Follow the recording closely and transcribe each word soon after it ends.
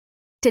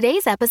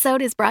Today's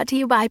episode is brought to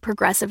you by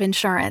Progressive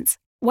Insurance.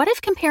 What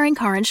if comparing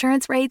car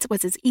insurance rates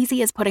was as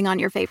easy as putting on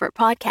your favorite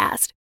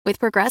podcast? With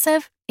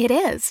Progressive, it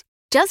is.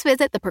 Just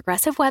visit the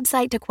Progressive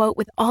website to quote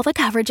with all the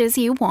coverages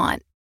you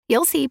want.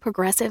 You'll see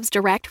Progressive's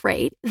direct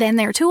rate, then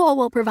their tool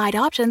will provide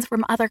options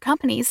from other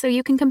companies so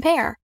you can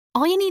compare.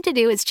 All you need to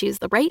do is choose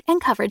the rate and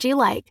coverage you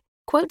like.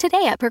 Quote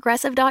today at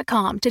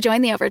Progressive.com to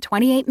join the over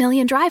 28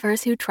 million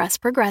drivers who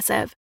trust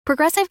Progressive.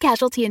 Progressive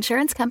Casualty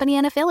Insurance Company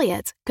and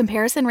Affiliates.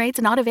 Comparison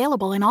rates not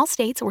available in all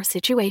states or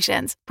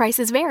situations.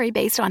 Prices vary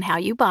based on how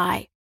you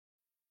buy.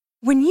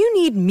 When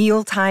you need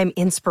mealtime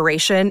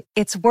inspiration,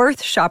 it's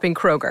worth shopping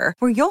Kroger,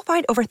 where you'll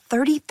find over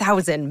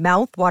 30,000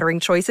 mouth-watering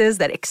choices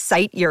that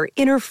excite your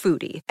inner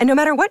foodie. And no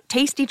matter what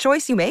tasty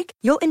choice you make,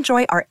 you'll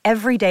enjoy our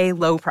everyday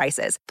low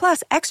prices,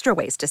 plus extra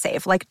ways to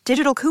save, like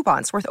digital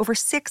coupons worth over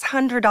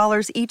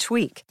 $600 each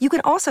week. You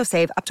can also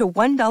save up to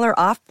 $1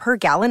 off per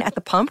gallon at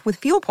the pump with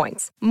fuel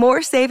points.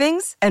 More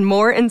savings and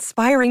more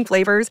inspiring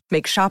flavors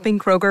make shopping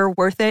Kroger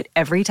worth it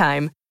every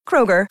time.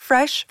 Kroger,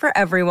 fresh for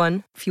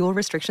everyone. Fuel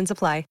restrictions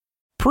apply.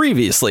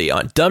 Previously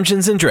on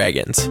Dungeons &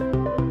 Dragons.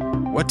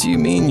 What do you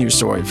mean you're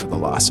sorry for the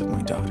loss of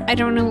my daughter? I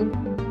don't know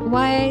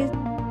why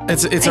I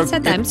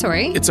said that. I'm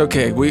sorry. It's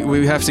okay.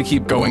 We have to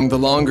keep going. The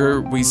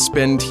longer we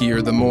spend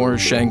here, the more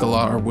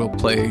Shangalar will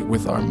play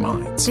with our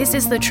minds. This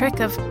is the trick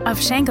of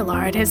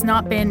Shangalar. It has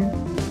not been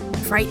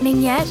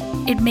frightening yet.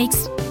 It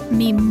makes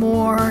me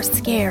more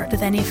scared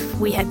than if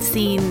we had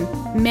seen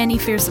many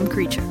fearsome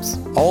creatures.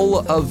 All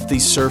of the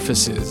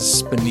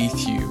surfaces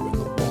beneath you and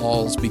the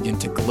walls begin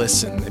to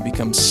glisten. They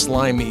become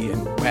slimy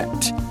and wet.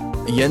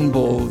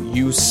 Yenbul,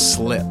 you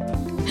slip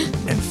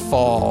and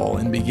fall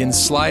and begin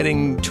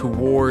sliding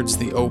towards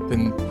the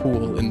open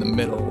pool in the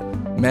middle.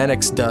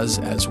 Mannix does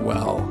as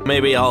well.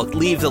 Maybe I'll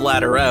leave the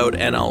ladder out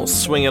and I'll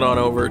swing it on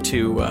over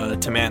to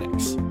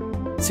Mannix.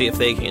 See if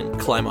they can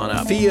climb on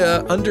up.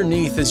 Thea,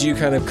 underneath, as you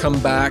kind of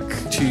come back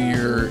to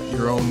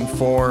your own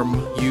form,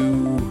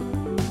 you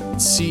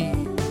see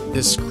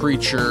this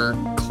creature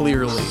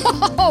clearly.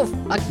 Oh,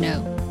 fuck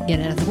no. Get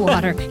out of the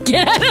water.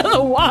 Get out of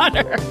the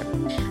water.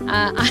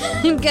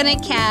 I'm going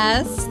to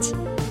cast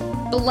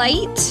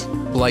Blight.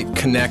 Blight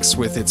connects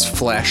with its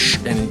flesh,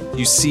 and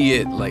you see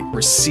it like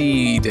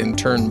recede and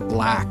turn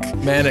black.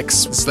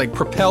 Mannix is like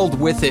propelled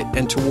with it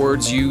and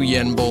towards you,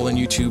 Yenbul, and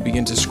you two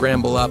begin to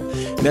scramble up.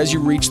 And as you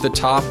reach the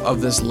top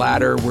of this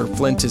ladder where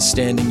Flint is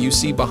standing, you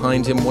see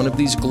behind him one of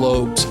these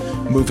globes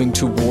moving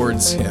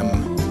towards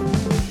him.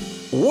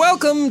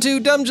 Welcome to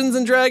Dungeons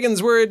 &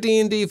 Dragons. We're a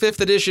D&D 5th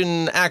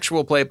edition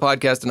actual play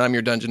podcast, and I'm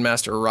your Dungeon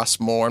Master,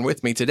 Russ Moore. And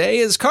with me today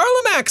is Carla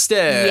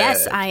Maxted.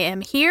 Yes, I am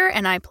here,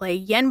 and I play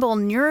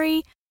Yenbul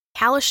Nuri,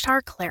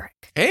 Kalishtar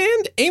Cleric.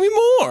 And Amy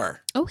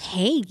Moore. Oh,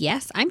 hey,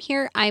 yes, I'm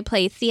here. I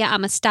play Thea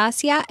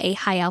Amastasia, a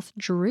High Elf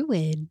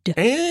Druid.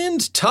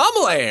 And Tom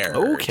Laird.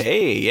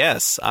 Okay,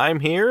 yes,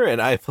 I'm here,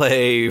 and I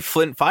play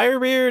Flint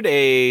Firebeard,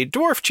 a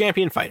Dwarf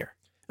Champion Fighter.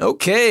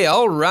 Okay,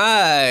 all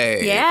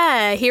right.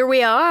 Yeah, here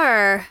we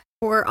are.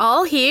 We're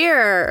all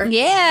here.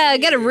 Yeah,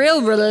 got a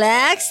real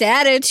relaxed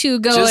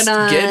attitude going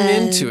on. Just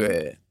getting into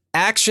it.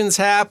 Action's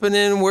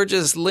happening. We're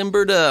just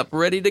limbered up,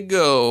 ready to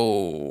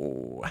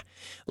go.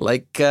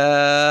 Like, you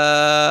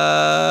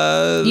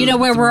know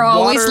where we're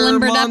always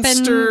limbered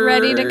monster. Up and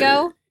ready to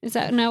go? Is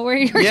that not where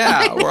you're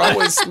Yeah, we're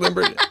always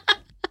limbered.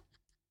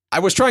 I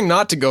was trying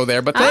not to go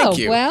there, but thank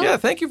you. Well, yeah,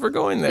 thank you for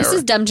going there. This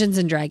is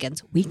Dungeons &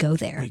 Dragons. We go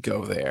there. We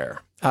go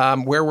there.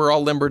 Where we're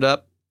all limbered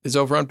up is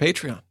over on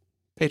Patreon.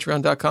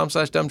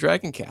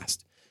 Patreon.com/dumbdragoncast.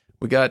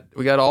 We got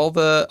all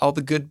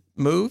the good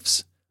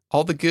moves,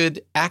 all the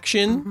good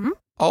action,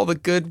 all the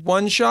good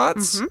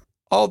one-shots,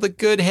 all the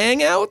good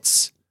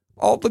hangouts,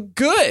 all the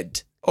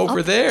good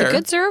over there. The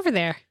goods are over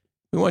there.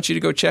 We want you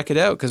to go check it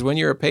out, because when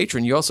you're a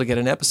patron, you also get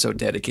an episode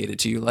dedicated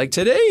to you, like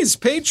today's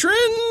patron,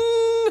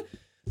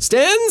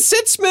 Stan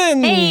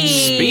Sitzman. Hey.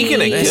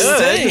 Speaking of good,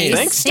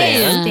 thanks,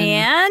 Stan.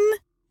 Stan.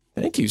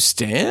 Thank you,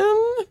 Stan.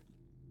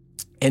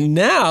 And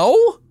now,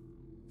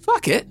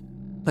 fuck it.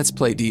 Let's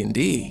play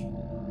D&D.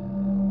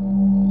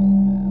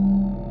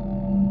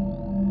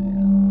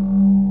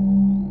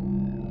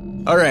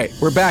 All right,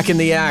 we're back in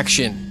the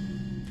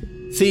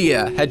action.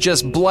 Thea had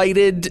just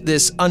blighted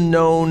this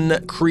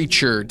unknown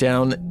creature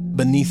down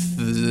beneath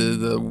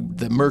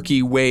the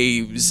murky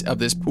waves of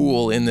this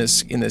pool in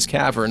this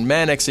cavern.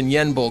 Mannix and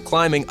Yenbul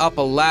climbing up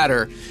a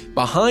ladder.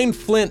 Behind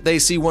Flint, they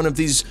see one of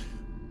these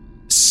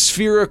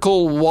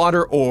spherical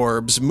water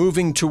orbs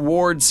moving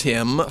towards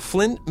him.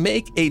 Flint,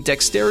 make a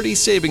dexterity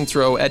saving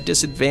throw at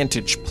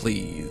disadvantage,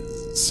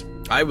 please.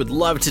 I would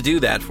love to do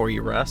that for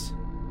you, Russ.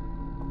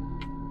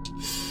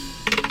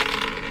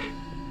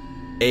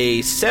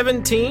 A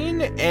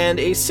 17 and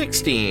a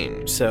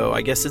 16, so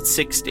I guess it's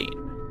 16.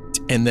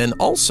 And then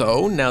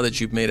also, now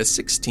that you've made a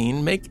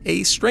 16, make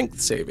a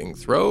strength saving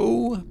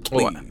throw,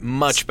 please. Oh, I'm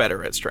much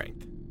better at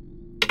strength.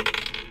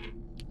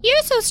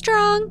 You're so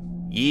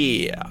strong.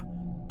 Yeah.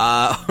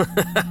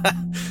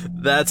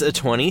 That's a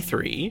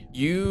 23.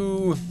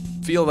 You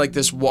feel like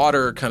this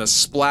water kind of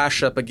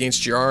splash up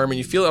against your arm, and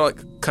you feel it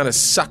like kind of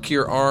suck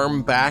your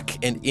arm back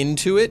and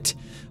into it.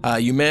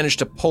 You manage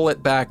to pull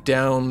it back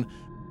down,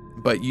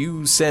 but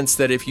you sense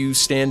that if you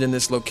stand in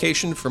this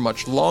location for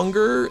much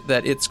longer,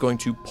 that it's going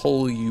to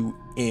pull you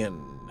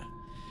in.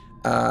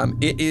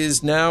 It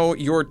is now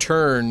your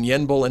turn.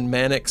 Yenbul and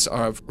Mannix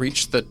have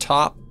reached the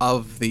top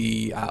of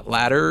the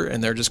ladder,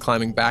 and they're just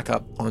climbing back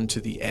up onto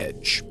the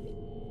edge.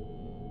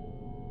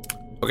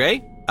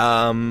 Okay.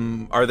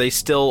 Are they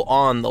still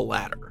on the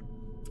ladder?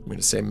 I'm going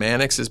to say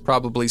Mannix is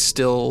probably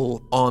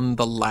still on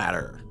the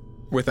ladder.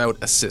 Without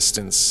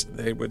assistance,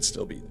 they would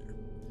still be there.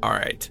 All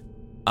right.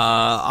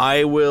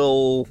 I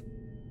will,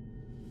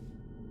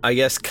 I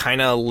guess,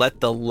 kind of let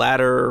the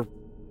ladder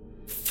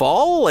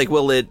fall? Like,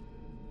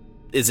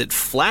 is it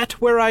flat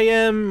where I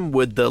am?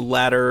 Would the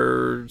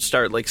ladder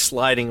start, like,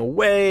 sliding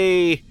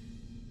away?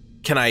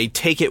 Can I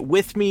take it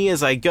with me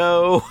as I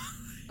go?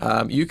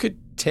 You could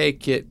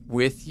take it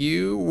with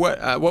you.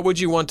 What would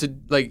you want to,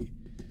 like,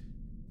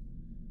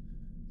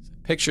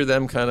 picture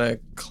them kind of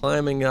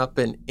climbing up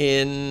and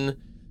in.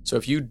 So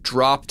if you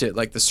dropped it,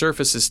 like, the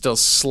surface is still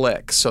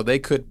slick, so they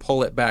could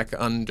pull it back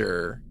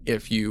under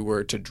if you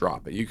were to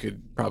drop it. You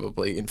could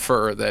probably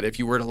infer that if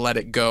you were to let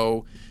it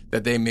go,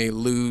 that they may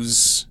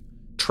lose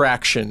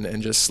traction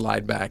and just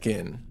slide back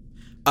in.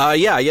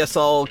 Yeah, I guess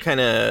I'll kind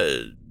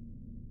of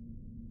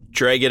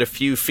drag it a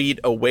few feet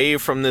away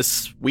from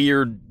this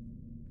weird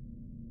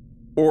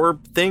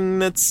orb thing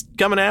that's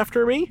coming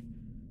after me.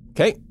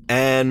 Okay.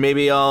 And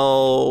maybe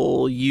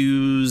I'll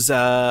use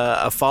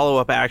a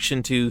follow-up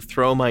action to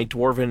throw my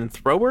Dwarven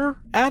thrower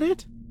at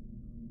it.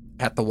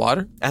 At the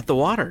water? At the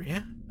water,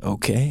 yeah.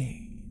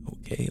 Okay,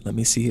 let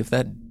me see if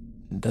that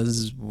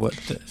does what...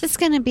 It's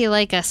going to be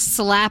like a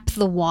slap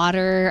the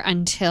water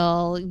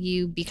until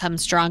you become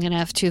strong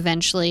enough to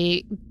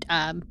eventually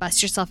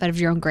bust yourself out of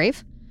your own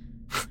grave.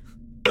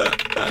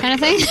 Kind of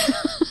thing.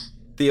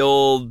 The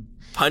old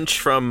punch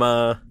from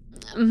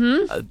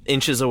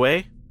inches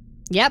away?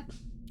 Yep.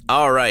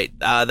 All right,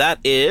 that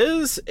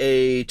is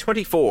a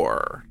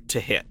 24 to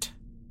hit.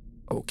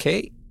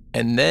 Okay,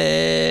 and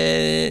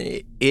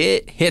then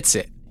it hits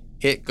it.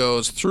 It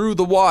goes through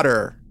the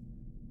water.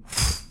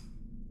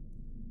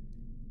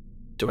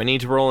 Do I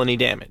need to roll any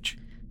damage?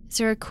 Is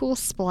there a cool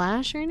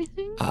splash or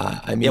anything?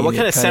 I mean, yeah, what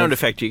kind of sound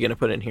effect are you going to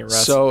put in here,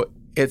 Russ? So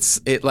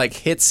it like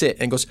hits it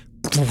and goes,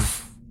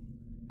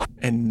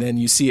 and then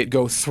you see it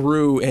go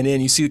through and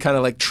in. You see it kind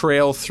of like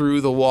trail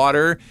through the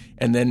water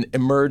and then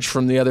emerge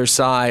from the other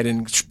side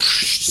and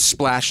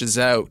splashes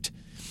out.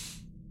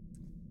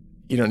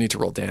 You don't need to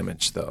roll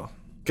damage though,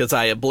 because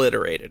I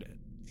obliterated it.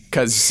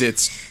 Because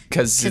it's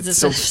a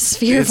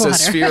sphere of water. It's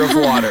a sphere of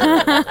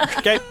water.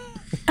 Okay.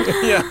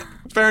 Yeah.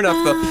 Fair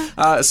enough,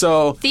 though.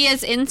 So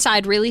Thea's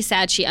inside really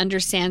sad. She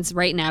understands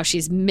right now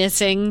she's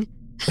missing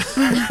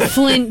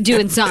Flint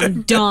doing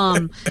something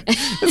dumb.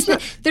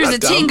 There's a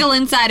tingle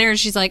inside her.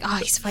 She's like, oh,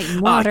 he's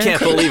fighting water. I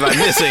can't believe I'm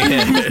missing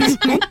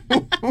it.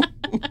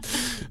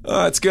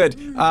 It's good.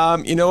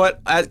 You know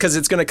what? Because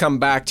it's going to come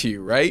back to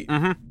you, right?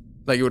 Mm-hmm.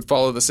 Like it would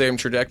follow the same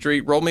trajectory.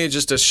 Roll me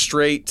just a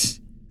straight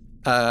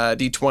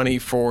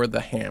D20 for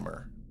the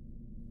hammer.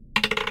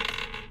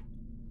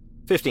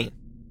 15.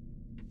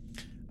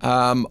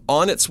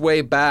 On its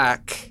way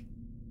back,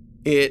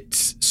 it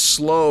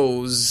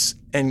slows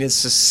and is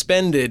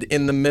suspended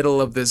in the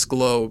middle of this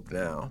globe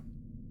now.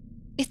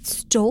 It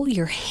stole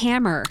your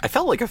hammer. I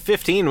felt like a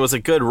 15 was a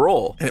good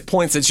roll. And it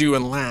points at you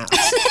and laughs.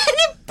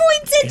 It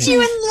points at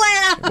you and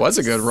laughs. It was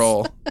a good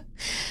roll.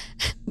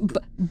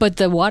 But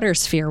the water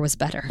sphere was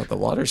better. But the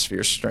water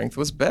sphere strength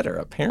was better,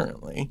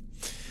 apparently.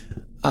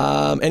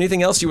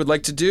 Anything else you would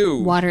like to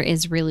do? Water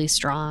is really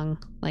strong.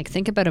 Like,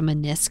 think about a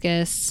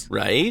meniscus.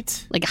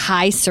 Right? Like,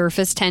 high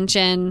surface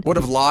tension. Would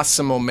have lost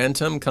some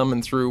momentum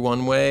coming through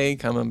one way,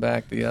 coming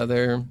back the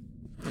other.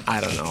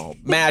 I don't know.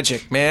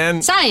 Magic,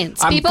 man.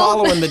 Science, I'm people.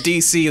 following the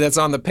DC that's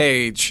on the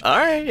page. All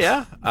right,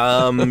 yeah.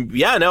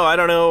 Yeah, no, I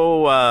don't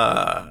know.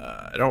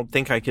 I don't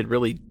think I could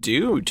really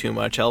do too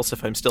much else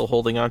if I'm still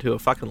holding onto a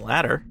fucking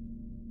ladder.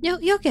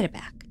 You'll get it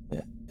back.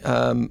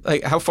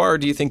 Like, how far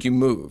do you think you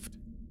moved?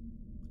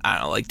 I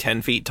don't know, like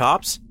 10 feet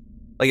tops?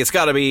 Like, it's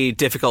got to be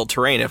difficult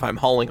terrain if I'm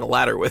hauling a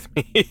ladder with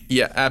me.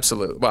 Yeah,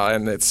 absolutely. Well,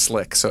 and it's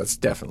slick, so it's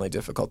definitely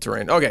difficult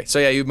terrain. Okay, so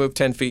yeah, you moved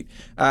 10 feet.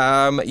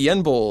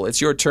 Yenbul, it's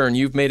your turn.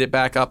 You've made it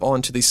back up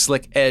onto the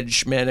slick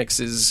edge. Mannix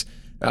has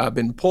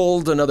been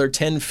pulled another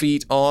 10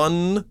 feet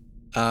on,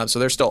 so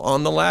they're still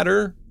on the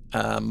ladder,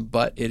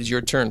 but it is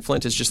your turn.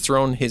 Flint has just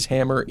thrown his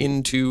hammer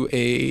into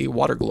a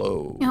water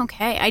globe.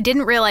 Okay, I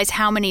didn't realize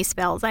how many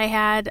spells I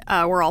had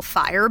were all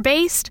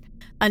fire-based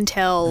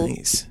until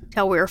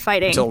we were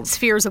fighting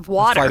spheres of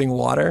water. Fighting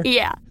water?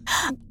 Yeah.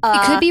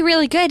 It could be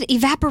really good.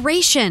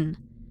 Evaporation.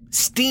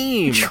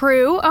 Steam.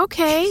 True.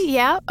 Okay.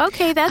 Yeah.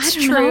 Okay, that's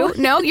true.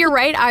 No, you're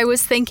right. I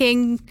was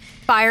thinking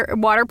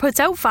water puts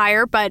out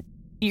fire, but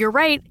you're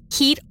right.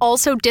 Heat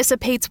also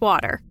dissipates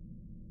water.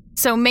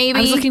 So maybe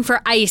I was looking for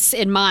ice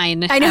in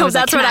mine. I know,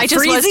 that's what I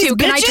just was too.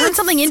 Can I bitches? turn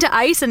something into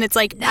ice? And it's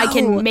like, no, I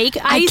can make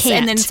ice,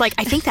 and then it's like,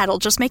 I think that'll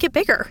just make it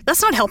bigger.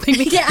 That's not helping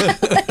me. Yeah.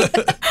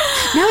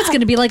 Now it's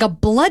going to be like a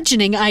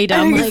bludgeoning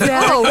item. Exactly.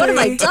 Like, oh, what have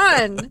I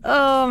done?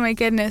 Oh my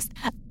goodness.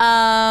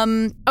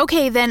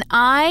 Okay, then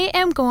I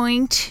am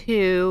going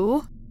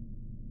to.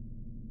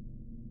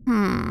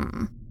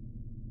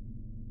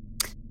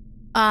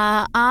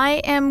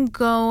 I am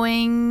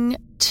going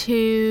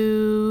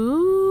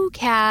to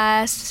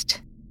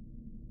cast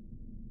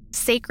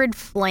Sacred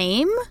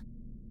Flame.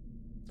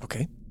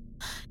 Okay.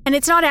 And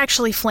it's not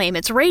actually flame,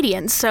 it's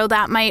radiance, so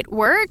that might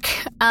work.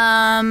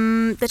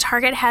 The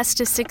target has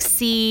to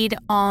succeed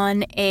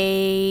on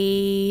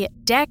a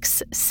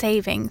Dex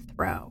saving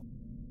throw.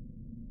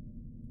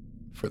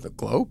 For the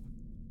globe?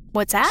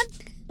 What's that?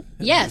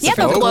 Yes. Yeah,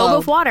 the globe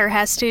of water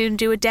has to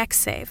do a Dex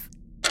save.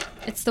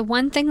 It's the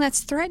one thing that's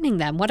threatening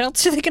them. What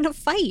else are they going to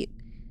fight?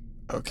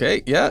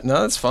 Okay, yeah,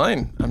 no, that's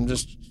fine.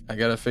 I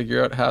gotta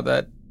figure out how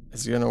that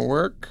is gonna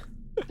work.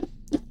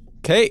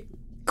 Okay,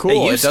 cool.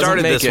 Hey, you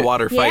started this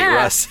water fight,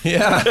 Russ.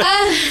 Yeah.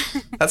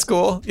 That's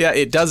cool. Yeah,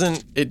 it does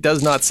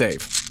not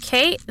save.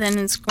 Okay, then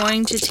it's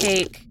going to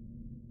take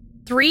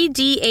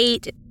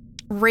 3d8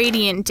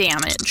 radiant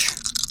damage,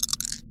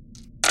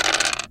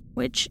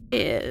 which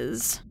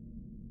is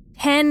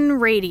 10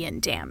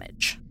 radiant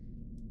damage.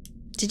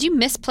 Did you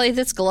misplay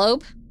this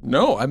globe?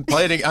 No, I'm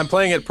playing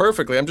it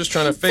perfectly. I'm just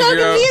trying to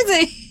figure out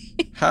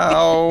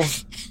how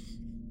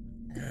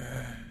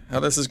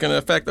this is going to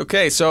affect.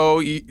 Okay, so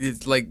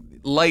it's like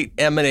light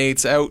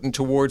emanates out and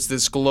towards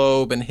this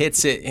globe and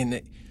hits it,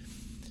 and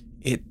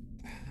it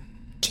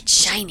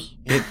gets shiny.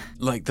 It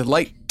like the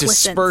light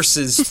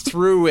disperses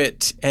through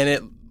it, and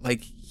it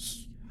like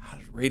how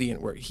does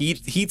radiant work?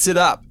 Heats it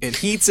up. It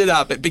heats it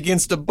up. It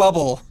begins to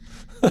bubble,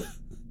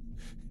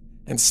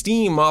 and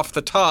steam off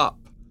the top.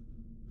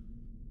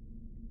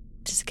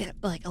 Does it get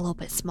like a little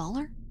bit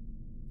smaller?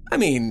 I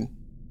mean,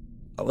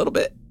 a little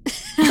bit.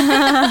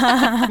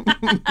 Okie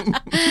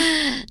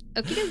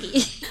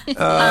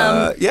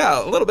dokie.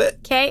 Yeah, a little bit.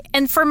 Okay,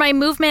 and for my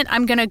movement,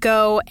 I'm going to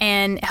go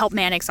and help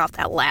Mannix off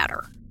that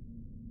ladder.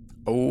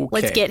 Okay.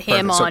 Let's get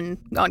him on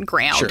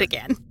ground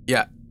again.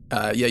 Yeah.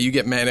 You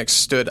get Mannix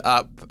stood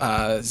up.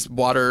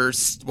 Water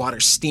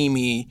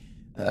steamy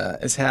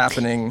is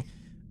happening.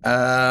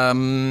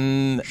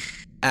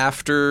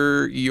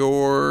 After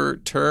your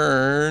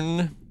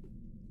turn...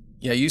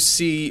 Yeah, you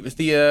see,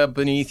 Thea,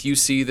 beneath, you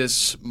see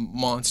this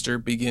monster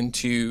begin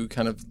to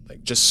kind of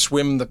like just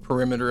swim the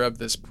perimeter of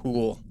this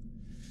pool.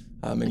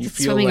 And you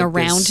feel swimming like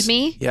around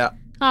me? Yeah.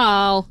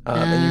 Oh.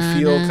 And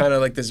you feel kind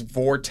of like this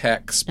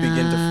vortex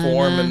begin to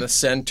form in the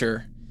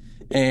center.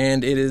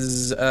 And it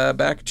is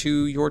back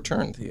to your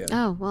turn, Thea.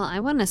 Oh, well, I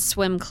want to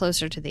swim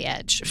closer to the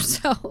edge,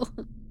 so...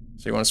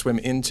 So you want to swim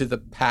into the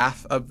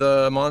path of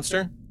the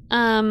monster?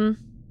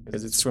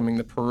 Because it's swimming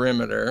the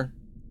perimeter.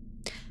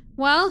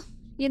 Well...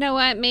 You know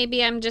what?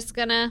 Maybe I'm just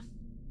gonna...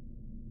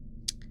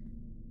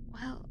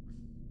 Well...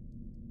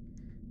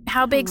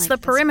 How big's the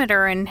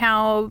perimeter and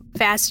how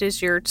fast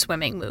is your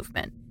swimming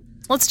movement?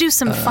 Let's do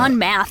some fun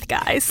math,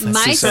 guys.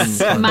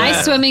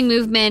 My swimming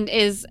movement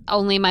is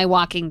only my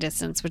walking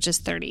distance, which is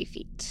 30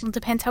 feet. Well, it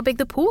depends how big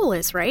the pool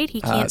is, right?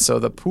 He can't... So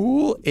the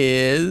pool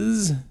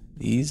is...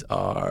 These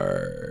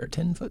are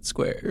 10-foot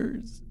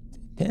squares.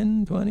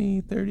 10,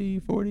 20, 30,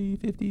 40,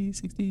 50,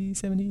 60,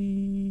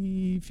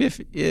 70,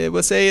 50.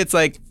 We'll say it's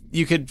like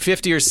you could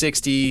 50 or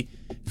 60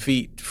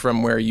 feet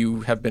from where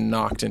you have been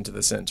knocked into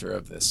the center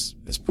of this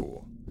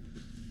pool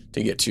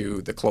to get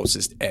to the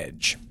closest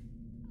edge.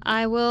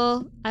 I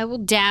will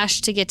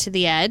dash to get to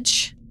the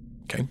edge.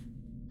 Okay.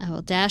 I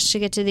will dash to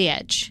get to the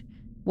edge.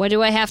 What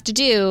do I have to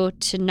do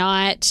to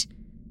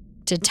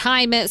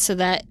time it so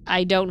that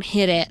I don't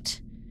hit it?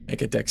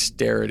 Make a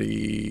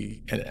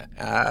dexterity and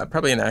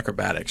probably an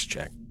acrobatics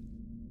check.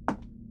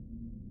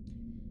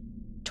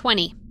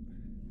 20.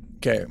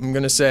 Okay, I'm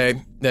going to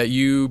say that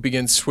you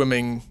begin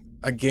swimming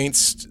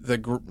against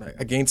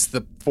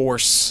the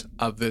force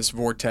of this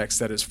vortex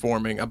that is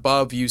forming.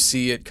 Above, you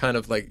see it kind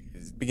of like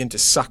begin to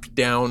suck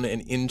down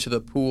and into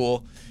the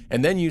pool,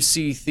 and then you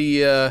see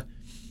Thea.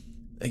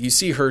 You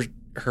see her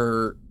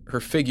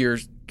figure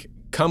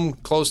come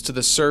close to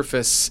the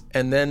surface,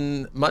 and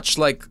then much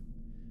like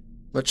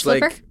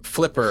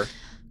Flipper,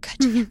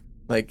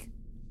 like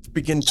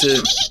begin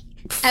to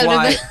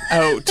fly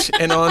out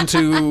and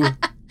onto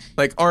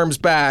like arms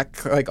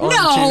back, like onto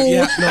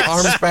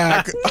arms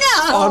back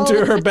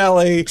onto her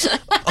belly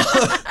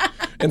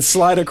and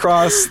slide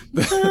across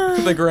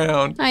the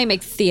ground. I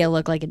make Thea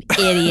look like an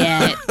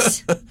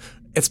idiot.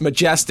 It's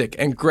majestic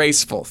and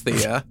graceful,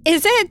 Thea.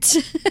 Is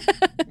it?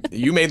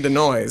 You made the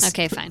noise.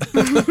 Okay, fine.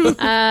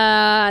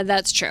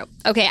 That's true.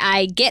 Okay,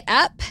 I get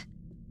up.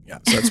 Yeah,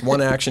 so it's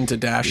one action to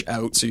dash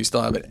out, so you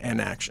still have an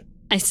action.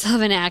 I still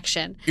have an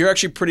action. You're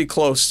actually pretty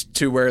close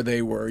to where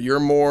they were. You're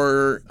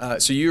more,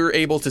 so you're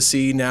able to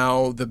see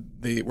now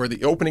where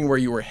the opening where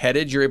you were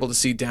headed. You're able to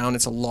see down.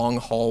 It's a long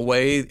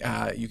hallway.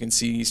 You can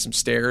see some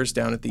stairs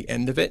down at the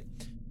end of it.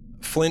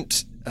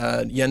 Flint,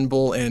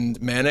 Yenbul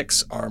and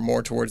Mannix are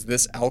more towards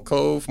this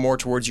alcove, more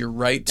towards your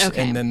right.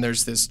 Okay. And then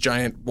there's this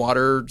giant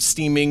water,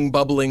 steaming,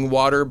 bubbling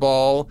water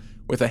ball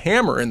with a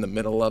hammer in the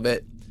middle of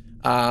it.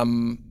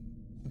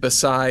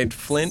 Beside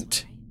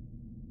Flint.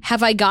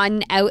 Have I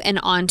gotten out and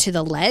onto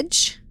the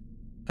ledge?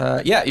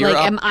 Yeah, you're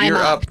up. I'm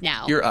up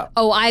now. You're up.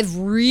 Oh, I've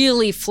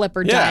really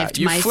flipper dived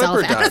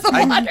myself out of the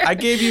water. I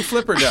gave you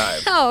flipper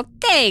dive. Oh,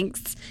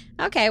 thanks.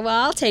 Okay,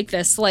 well, I'll take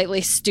the slightly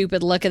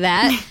stupid look of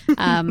that.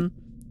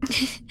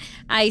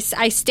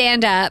 I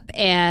stand up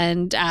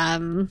and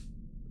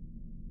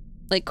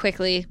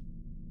quickly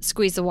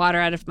squeeze the water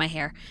out of my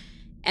hair,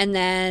 and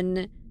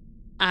then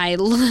I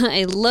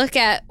look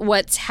at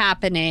what's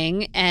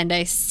happening, and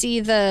I see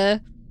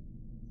the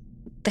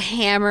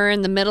hammer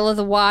in the middle of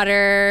the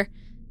water.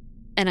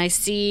 And I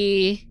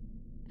see,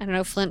 I don't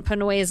know, Flint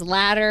putting away his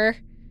ladder.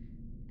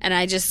 And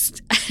I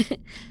just, I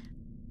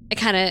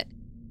kind of,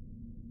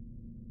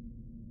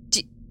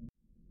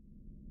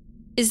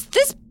 is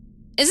this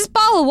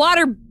ball of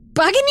water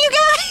bugging you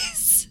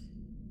guys?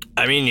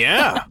 I mean,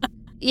 yeah.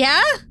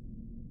 Yeah?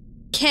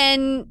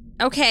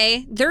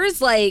 Okay, there's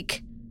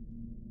like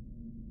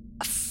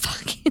a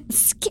fucking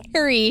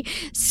scary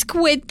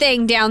squid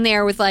thing down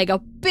there with like a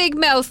big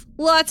mouth,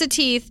 lots of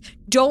teeth.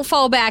 Don't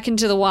fall back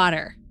into the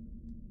water.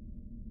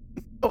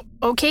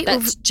 Okay,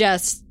 That's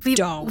just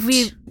don't.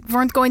 We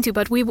weren't going to,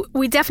 but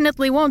we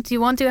definitely won't. Do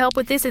you want to help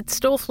with this? It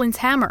stole Flint's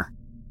hammer.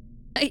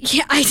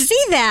 Yeah, I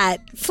see that.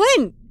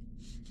 Flint.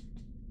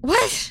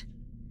 What?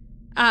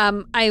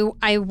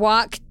 I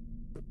walk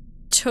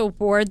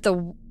toward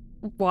the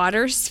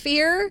water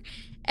sphere,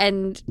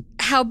 and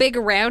how big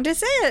around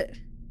is it?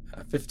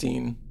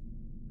 15.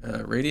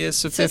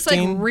 Radius of So 15. it's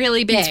like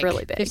really big. It's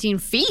really big. 15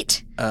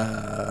 feet?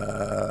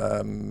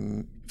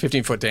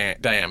 15-foot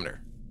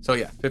diameter. So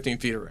yeah, 15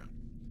 feet around.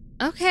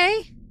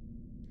 Okay.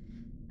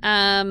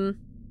 I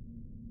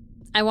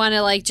want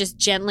to like just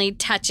gently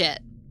touch it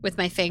with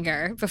my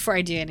finger before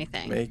I do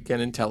anything. Make an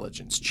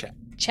intelligence check.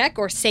 Check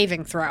or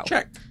saving throw?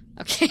 Check.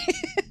 Okay.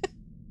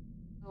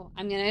 Oh,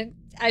 I'm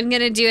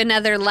gonna do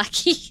another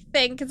lucky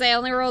thing because I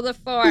only rolled a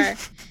 4,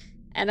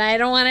 and I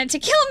don't want it to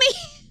kill me.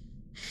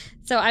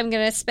 So I'm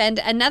gonna spend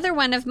another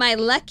one of my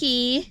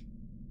lucky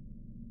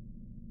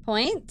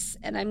points,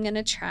 and I'm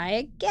gonna try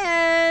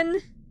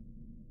again.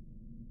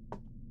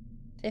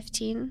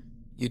 15.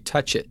 You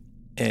touch it,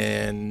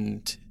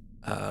 and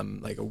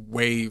like a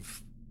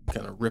wave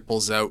kind of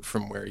ripples out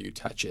from where you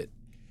touch it,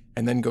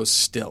 and then goes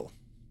still.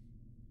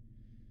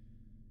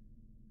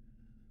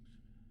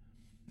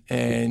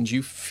 And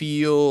you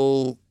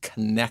feel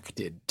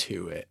connected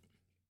to it.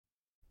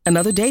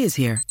 Another day is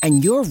here,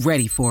 and you're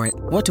ready for it.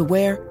 What to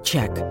wear?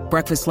 Check.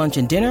 Breakfast, lunch,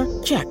 and dinner?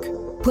 Check.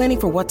 Planning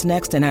for what's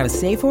next and how to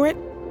save for it?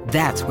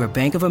 That's where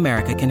Bank of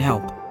America can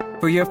help.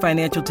 For your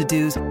financial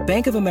to-dos,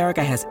 Bank of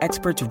America has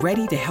experts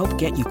ready to help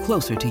get you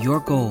closer to your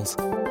goals.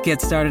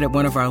 Get started at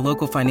one of our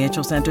local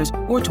financial centers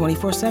or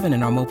 24/7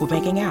 in our mobile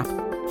banking app.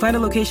 Find a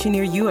location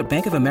near you at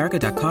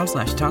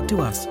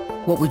bankofamerica.com/talktous.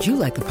 What would you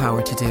like the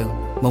power to do?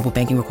 Mobile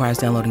banking requires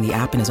downloading the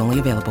app and is only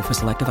available for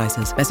select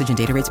devices. Message and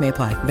data rates may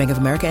apply. Bank of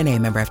America N.A.,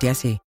 member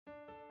FDIC.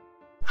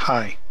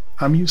 Hi,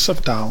 I'm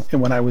Yusuf Dal,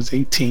 and when I was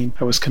 18,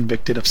 I was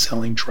convicted of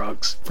selling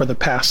drugs. For the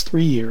past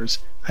 3 years,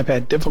 I've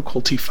had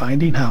difficulty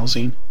finding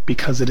housing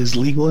because it is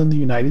legal in the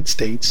United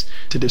States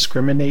to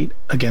discriminate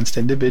against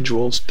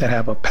individuals that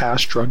have a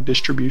past drug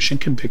distribution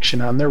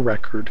conviction on their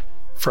record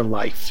for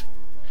life.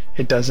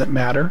 It doesn't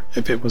matter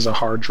if it was a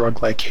hard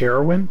drug like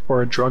heroin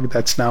or a drug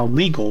that's now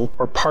legal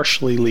or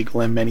partially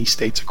legal in many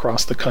states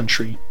across the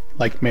country,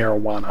 like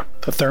marijuana.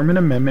 The Thurman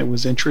Amendment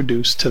was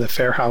introduced to the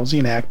Fair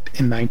Housing Act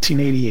in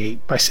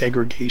 1988 by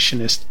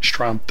segregationist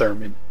Strom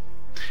Thurmond,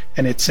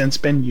 and it's since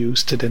been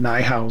used to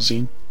deny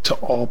housing to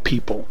all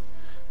people.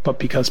 But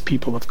because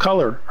people of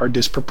color are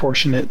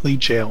disproportionately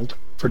jailed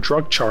for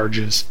drug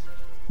charges,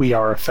 we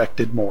are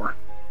affected more.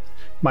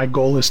 My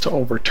goal is to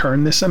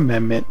overturn this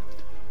amendment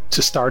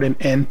to start an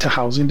end to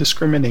housing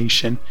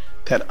discrimination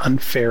that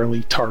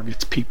unfairly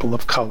targets people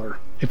of color.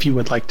 If you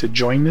would like to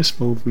join this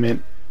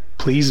movement,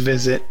 please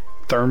visit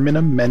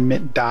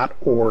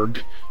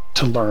ThurmanAmendment.org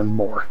to learn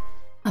more.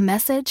 A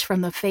message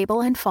from the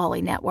Fable and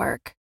Folly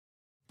Network.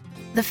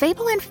 The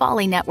Fable and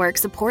Folly Network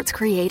supports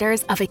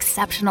creators of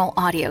exceptional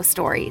audio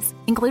stories,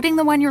 including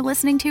the one you're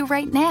listening to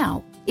right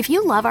now. If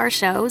you love our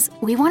shows,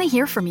 we want to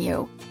hear from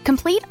you.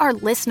 Complete our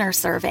listener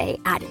survey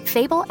at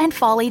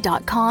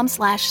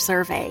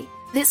fableandfolly.com/survey.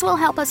 This will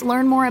help us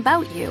learn more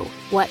about you,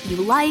 what you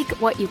like,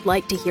 what you'd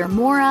like to hear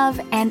more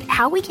of, and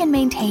how we can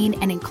maintain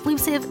an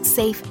inclusive,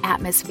 safe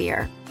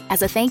atmosphere.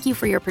 As a thank you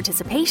for your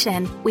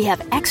participation, we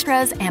have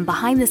extras and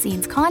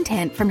behind-the-scenes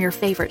content from your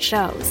favorite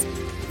shows.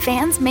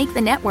 Fans make the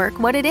network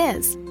what it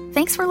is.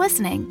 Thanks for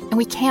listening, and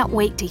we can't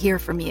wait to hear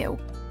from you.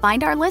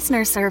 Find our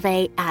listener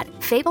survey at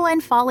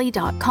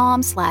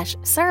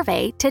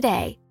fableandfolly.com/survey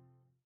today.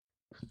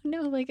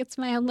 No, like it's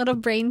my own little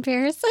brain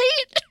parasite.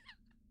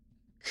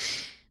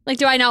 Like,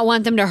 do I not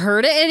want them to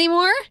hurt it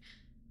anymore?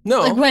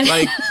 No, Like when-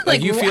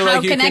 like you feel how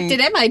like you connected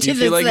can, am I to you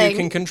feel this like thing? you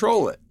can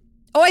control it.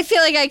 Oh, I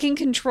feel like I can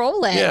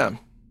control it. Yeah.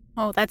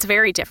 Oh, that's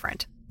very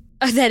different.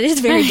 That is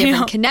very I know.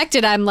 different.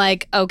 Connected, I'm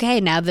like, okay,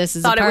 now this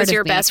is Thought a part it was of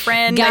your me. best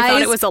friend. Guys, I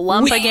thought it was a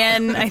lump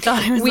again. I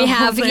thought it was we the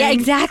have, whole yeah, thing.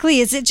 exactly.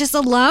 Is it just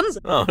a lump?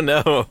 Oh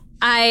no.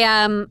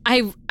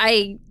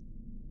 I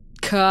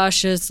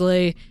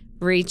cautiously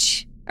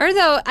reach, or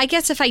though I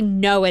guess if I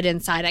know it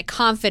inside, I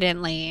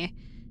confidently,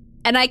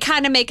 and I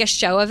kind of make a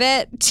show of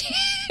it.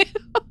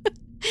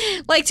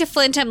 Like to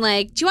Flint, I'm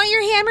like, do you want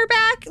your hammer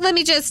back? Let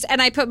me just,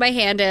 and I put my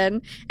hand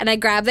in and I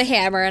grab the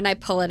hammer and I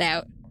pull it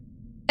out.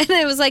 And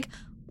I was like,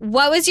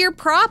 what was your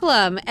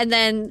problem? And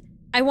then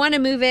I want to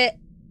move it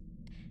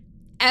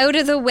out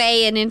of the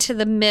way and into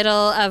the middle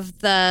of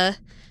the,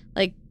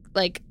 like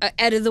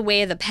out of the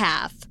way of the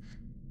path.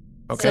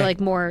 Okay. So like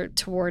more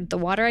toward the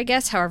water, I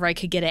guess. However, I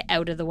could get it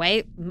out of the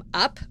way,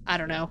 up. I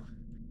don't know.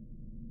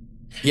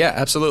 Yeah,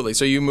 absolutely.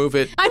 So you move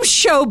it. I'm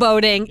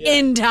showboating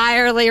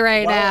entirely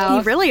right now.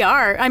 You really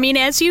are. I mean,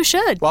 as you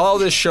should. While all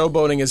this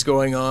showboating is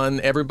going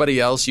on, everybody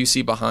else you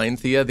see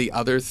behind Thea, the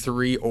other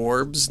 3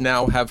 orbs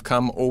now have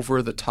come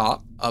over the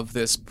top of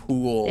this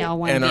pool They all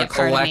wanna and be are a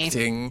part of me.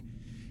 collecting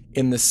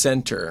in the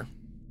center.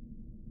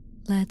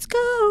 Let's go.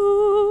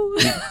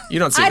 You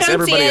don't see I this. don't see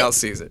Everybody it. else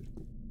sees it.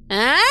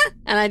 Huh?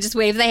 And I just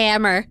wave the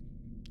hammer.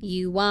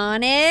 You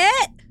want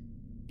it?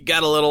 You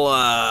got a little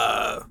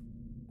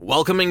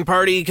welcoming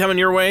party coming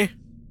your way?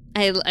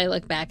 I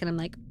look back and I'm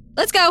like,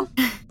 let's go.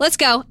 Let's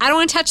go. I don't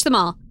want to touch them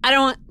all. I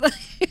don't want...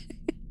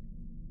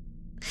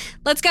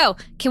 Let's go.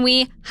 Can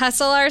we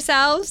hustle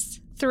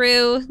ourselves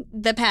through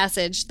the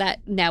passage that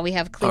now we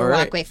have clear All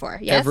right. walkway for?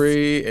 Yes?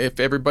 If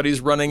everybody's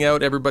running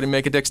out, everybody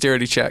make a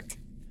dexterity check.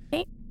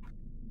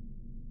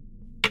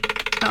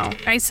 Oh,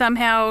 I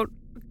somehow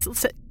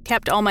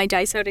kept all my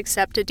dice out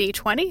except a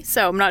D20,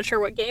 so I'm not sure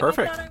what game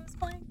Perfect. I thought I was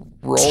playing.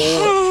 Roll.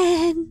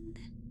 10.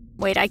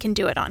 Wait, I can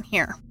do it on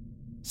here.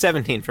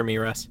 17 for me,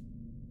 Russ.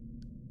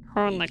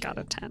 Only got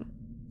a 10.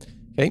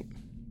 Okay.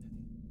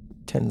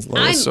 10's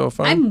lowest so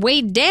far. I'm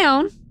weighed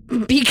down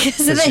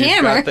because of the You've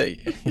hammer.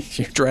 got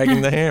you're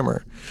dragging the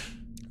hammer.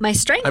 My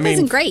strength I mean-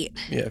 isn't great.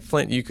 Yeah,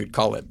 Flint, you could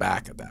call it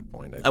back at that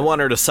point. I want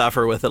her to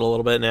suffer with it a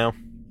little bit now.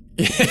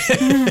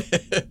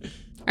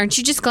 Aren't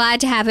you just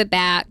glad to have it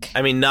back?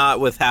 I mean,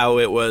 not with how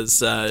it was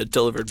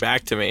delivered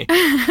back to me.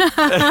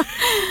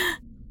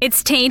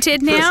 It's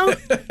tainted now.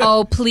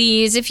 Oh,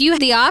 please. If you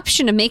had the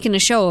option of making a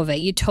show of it,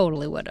 you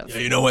totally would have. Yeah,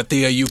 you know what,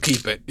 Thea? You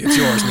keep it. It's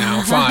yours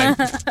now. Fine.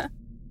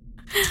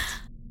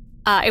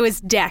 It was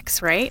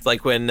Dex, right? It's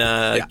like when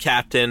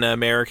Captain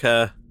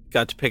America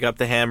got to pick up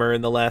the hammer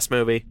in the last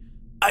movie.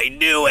 I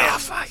knew it! Ah,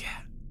 fuck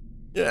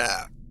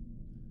yeah.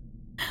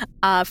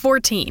 Yeah.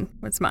 14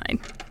 was mine.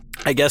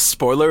 I guess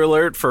spoiler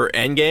alert for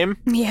Endgame.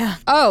 Yeah.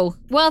 Oh,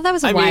 well, that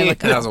was a while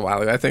ago. That was a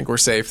while ago. I think we're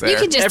safe there. You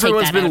can just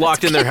Everyone's take that been out.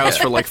 locked in their house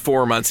for like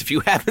 4 months. If you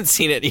haven't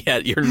seen it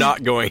yet, you're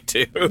not going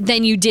to.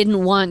 Then you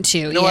didn't want to.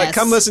 You know what?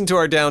 Come listen to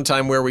our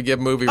downtime where we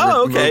give movie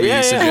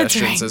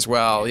suggestions as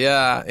well.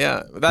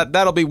 Yeah.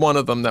 That'll be one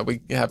of them that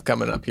we have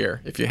coming up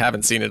here if you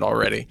haven't seen it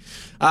already.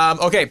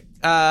 Okay.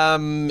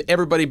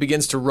 Everybody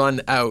begins to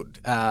run out.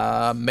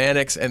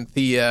 Mannix and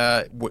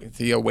Thea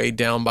weighed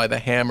down by the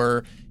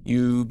hammer.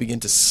 You begin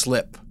to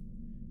slip.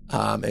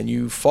 And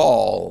you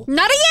fall.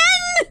 Not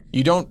again!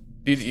 You don't.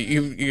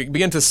 You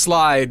begin to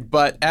slide,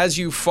 but as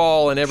you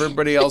fall and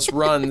everybody else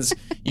runs,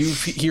 you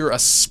hear a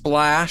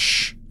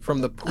splash from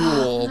the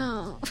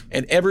pool,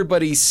 and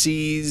everybody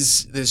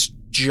sees this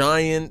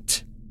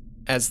giant,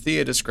 as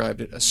Thea described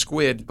it, a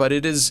squid. But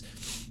it is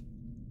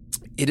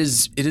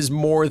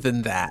more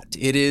than that.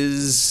 It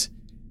is.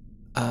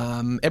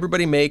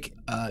 Everybody make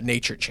a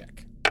nature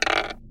check.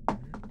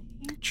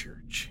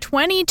 Nature check.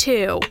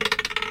 22.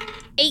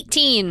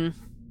 18.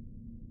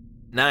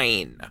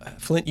 9.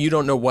 Flint, you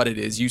don't know what it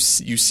is. You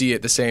see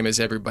it the same as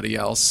everybody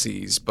else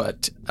sees,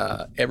 but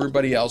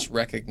everybody else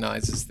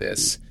recognizes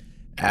this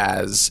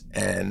as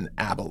an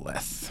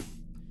aboleth.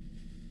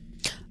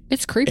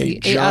 It's creepy. A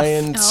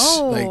giant,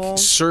 Oh. like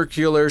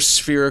circular,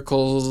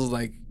 spherical,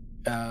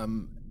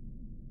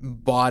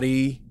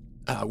 body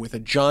with a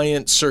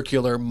giant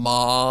circular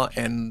maw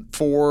and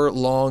 4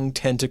 long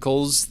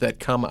tentacles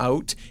that come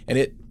out, and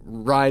it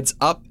rides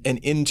up and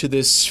into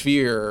this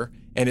sphere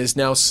and is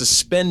now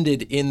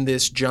suspended in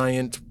this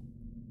giant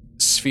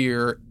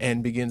sphere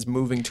and begins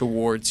moving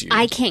towards you.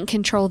 I can't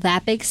control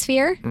that big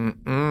sphere.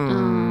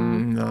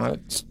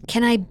 Not.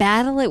 Can I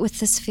battle it with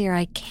the sphere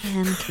I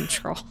can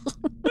control?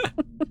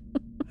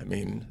 I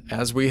mean,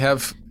 as we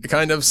have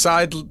kind of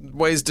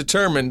sideways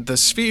determined, the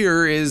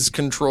sphere is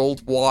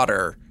controlled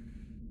water.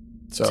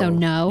 So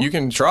no. You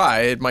can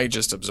try. It might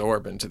just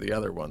absorb into the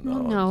other one,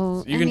 though.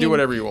 No. You can do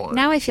whatever you want.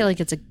 Now I feel like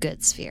it's a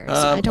good sphere, so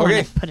I don't okay.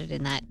 want to put it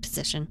in that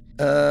position.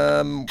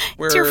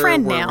 It's your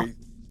friend where now. we?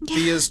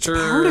 Thea's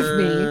part of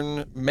me.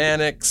 turn.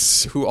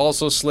 Mannix, who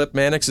also slipped.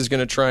 Mannix is going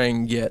to try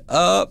and get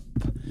up,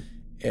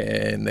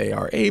 and they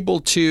are able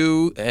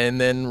to, and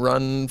then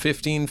run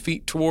 15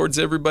 feet towards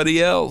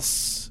everybody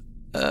else,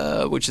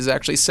 which is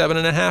actually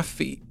 7.5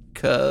 feet,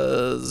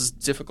 because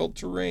difficult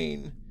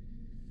terrain.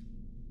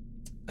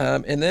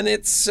 And then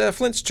it's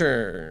Flint's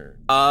turn.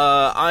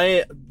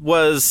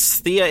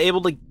 Was Thea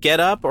able to get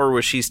up, or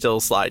was she still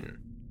sliding?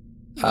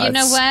 You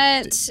know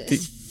what?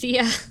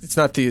 Thea. It's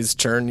not Thea's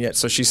turn yet,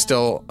 so she's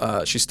still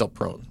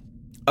prone.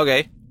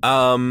 Okay.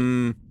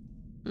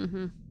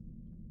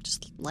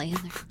 Just laying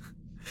there.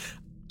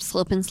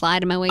 Slip and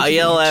slide my way. I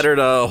yell at her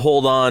to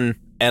hold on,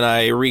 and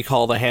I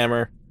recall the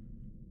hammer.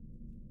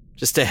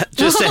 Just to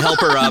help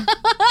her up.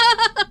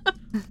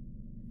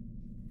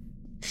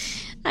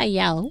 I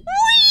yell.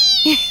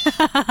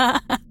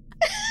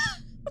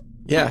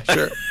 Yeah,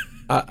 sure.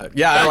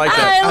 Yeah, I like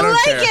that. I don't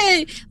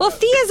care. It. Well,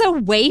 Thea's a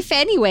waif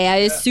anyway. I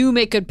assume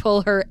it could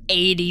pull her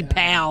 80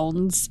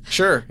 pounds.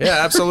 Sure.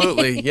 Yeah,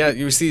 absolutely. Yeah,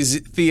 you see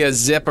Thea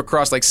zip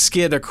across, like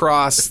skid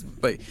across,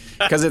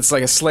 because it's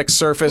like a slick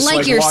surface.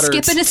 Like you're water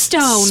skipping a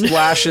stone.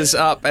 Splashes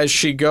up as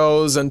she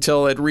goes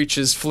until it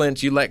reaches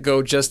Flint. You let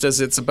go just as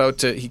it's about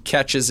to, he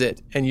catches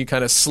it, and you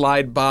kind of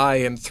slide by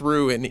and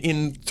through and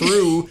in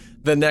through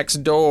the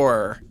next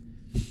door.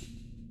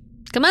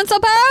 Come on,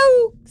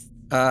 Slowpoke!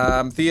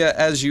 Thea,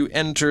 as you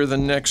enter the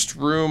next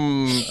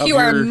room, you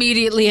are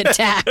immediately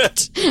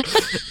attacked.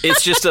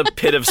 It's just a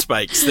pit of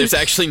spikes. There's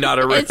actually not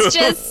a room.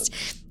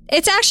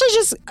 It's actually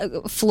just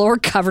a floor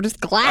covered with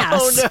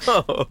glass.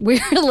 Oh no!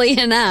 Weirdly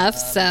enough,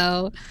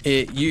 so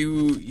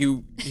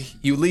you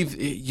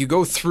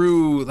go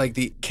through like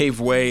the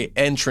caveway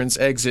entrance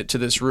exit to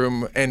this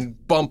room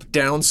and bump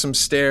down some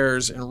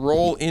stairs and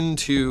roll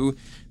into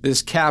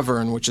this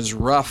cavern, which is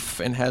rough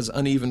and has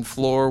uneven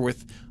floor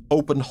with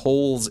open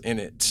holes in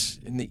it.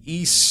 In the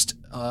east,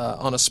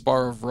 on a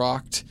spar of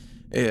rock,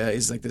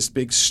 is like this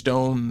big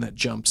stone that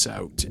jumps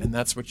out, and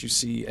that's what you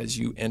see as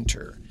you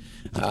enter.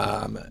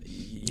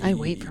 I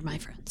wait for my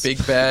friends.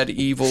 Big bad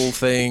evil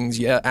things.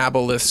 Yeah,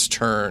 Aboleth's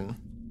turn.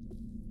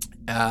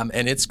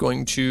 And it's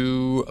going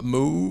to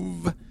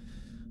move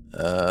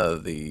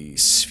the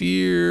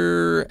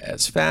sphere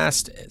as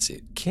fast as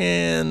it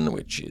can,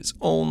 which is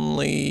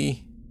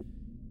only...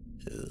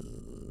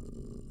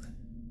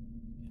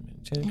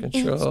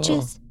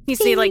 control. You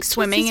see, like,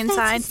 swimming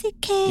inside?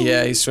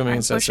 Yeah, he's swimming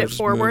inside. Push it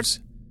forward.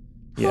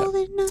 Yeah.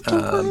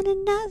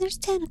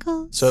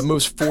 So it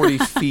moves 40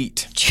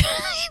 feet. Trying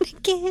to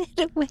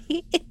get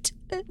away into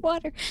the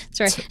water.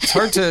 Sorry. It's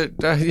hard to...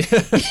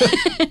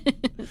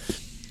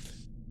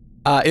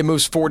 it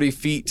moves 40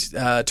 feet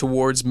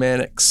towards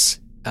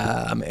Mannix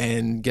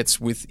and gets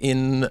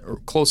within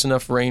close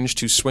enough range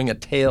to swing a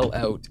tail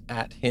out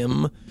at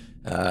him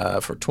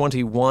for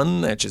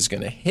 21, which is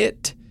going to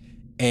hit.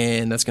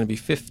 And that's going to be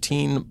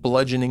 15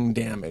 bludgeoning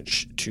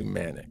damage to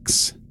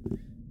Mannix.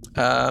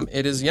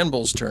 It is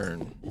Yenbul's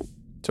turn.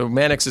 So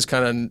Mannix is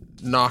kind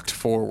of knocked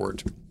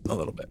forward a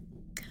little bit.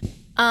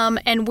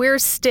 And we're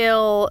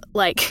still,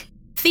 like,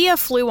 Thea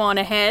flew on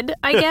ahead,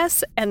 I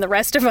guess, and the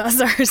rest of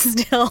us are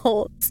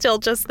still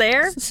just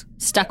there.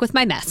 Stuck with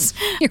my mess.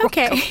 You're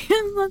okay,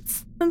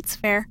 that's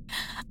fair.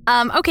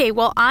 Okay,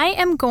 well, I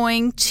am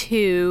going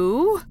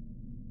to...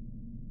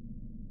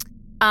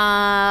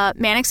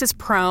 Mannix is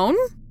prone.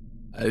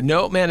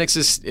 No, Mannix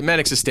is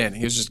standing.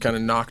 He was just kind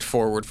of knocked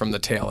forward from the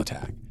tail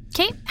attack.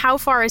 Okay, how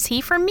far is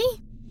he from me?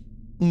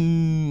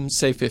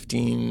 Say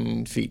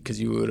 15 feet, because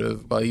you would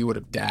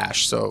have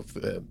dashed, so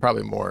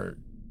probably more.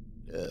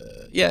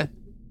 Yeah.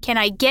 Can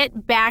I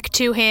get back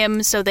to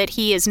him so that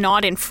he is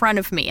not in front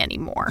of me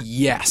anymore?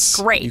 Yes.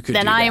 Great.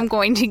 Then I'm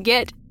going to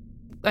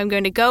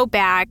go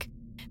back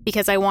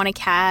because I want to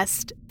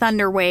cast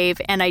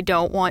Thunderwave, and I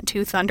don't want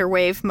to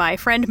Thunderwave my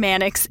friend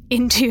Mannix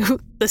into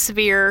the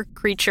sphere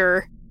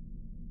creature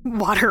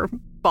water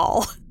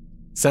ball.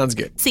 Sounds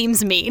good.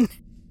 Seems mean.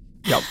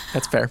 Yep,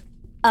 that's fair.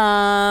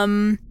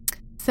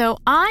 So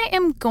I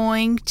am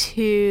going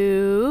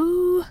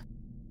to...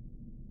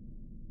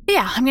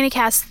 Yeah, I'm going to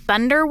cast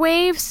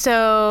Thunderwave,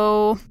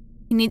 so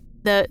you need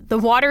the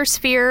water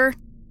sphere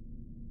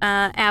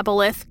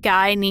Aboleth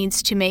guy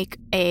needs to make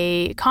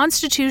a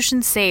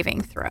Constitution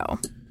saving throw.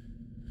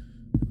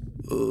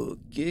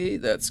 Okay,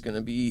 that's going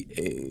to be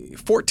a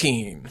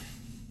 14.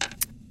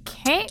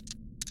 Okay.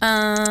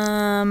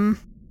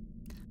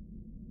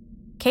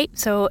 Okay,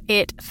 so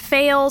it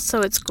fails,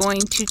 so it's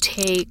going to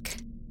take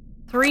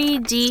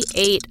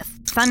 3d8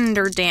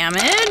 thunder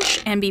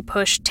damage and be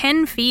pushed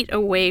 10 feet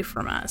away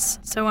from us.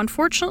 So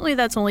unfortunately,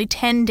 that's only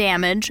 10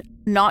 damage.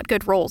 Not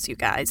good rolls, you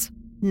guys.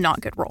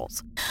 Not good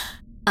rolls.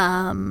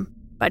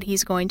 But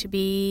he's going to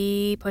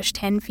be pushed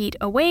 10 feet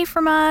away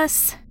from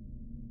us.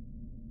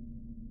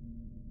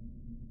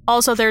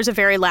 Also, there's a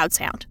very loud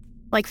sound,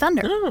 like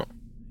thunder. Oh.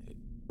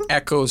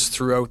 Echoes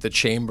throughout the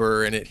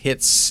chamber, and it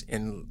hits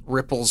and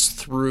ripples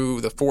through,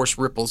 the force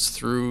ripples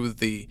through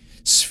the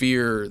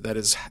sphere that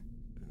is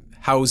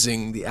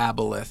housing the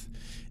Aboleth,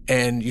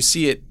 and you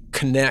see it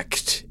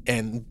connect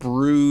and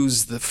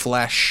bruise the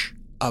flesh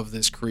of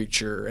this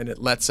creature, and it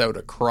lets out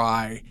a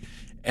cry,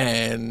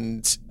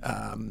 and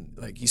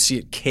like you see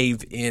it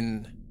cave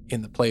in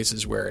the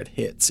places where it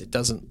hits. It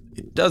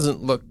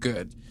doesn't look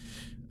good.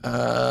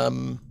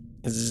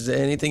 Is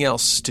there anything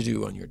else to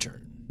do on your turn?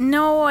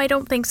 No, I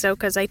don't think so,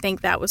 because I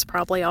think that was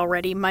probably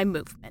already my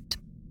movement.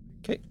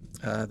 Okay.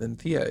 Then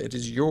Thea, it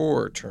is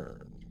your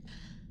turn.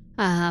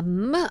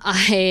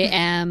 I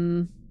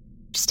am...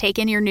 Just take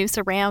in your new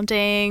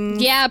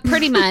surroundings. Yeah,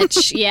 pretty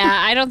much. Yeah,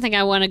 I don't think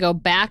I want to go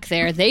back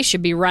there. They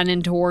should be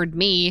running toward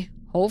me,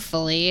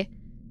 hopefully.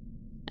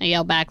 I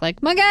yell back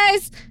like, my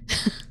guys!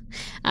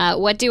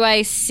 What do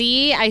I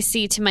see? I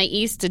see to my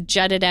east a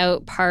jutted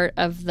out part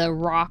of the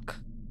rock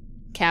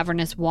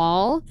cavernous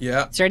wall.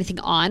 Yeah. Is there anything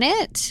on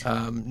it?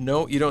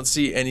 No, you don't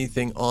see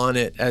anything on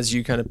it. As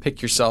you kind of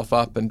pick yourself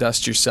up and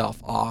dust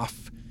yourself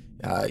off,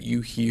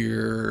 you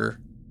hear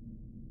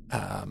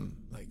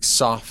like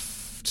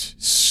soft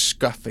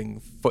scuffing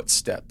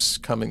footsteps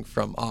coming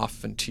from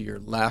off and to your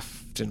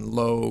left and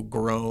low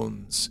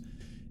groans.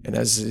 And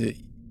as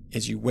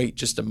you wait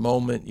just a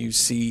moment, you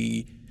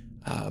see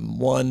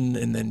one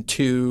and then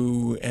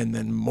two and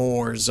then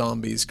more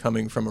zombies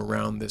coming from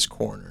around this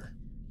corner.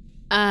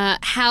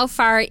 How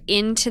far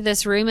into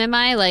this room am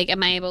I? Like,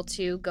 am I able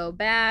to go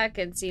back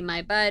and see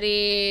my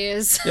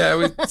buddies? Yeah, I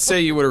would say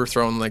you would have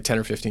thrown like 10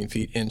 or 15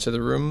 feet into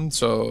the room.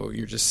 So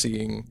you're just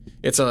seeing,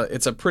 it's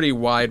a pretty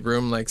wide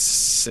room, like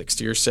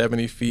 60 or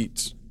 70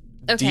 feet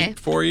deep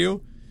for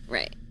you.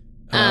 Right.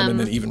 And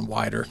then even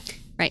wider.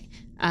 Right.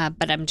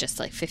 But I'm just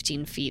like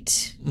 15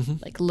 feet,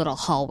 like little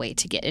hallway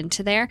to get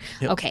into there.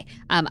 Yep. Okay.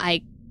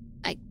 I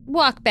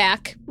walk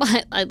back.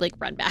 I like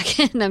run back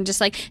and I'm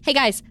just like, hey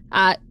guys,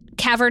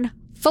 cavern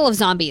full of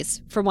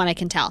zombies from what I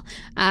can tell.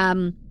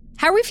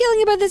 How are we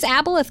feeling about this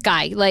Aboleth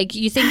guy? Like,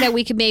 you think that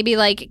we could maybe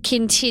like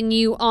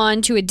continue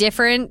on to a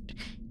different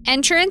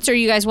entrance, or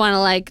you guys want to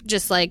like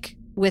just like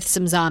with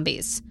some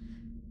zombies?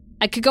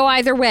 I could go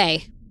either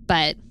way,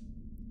 but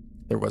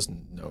there was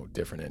no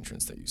different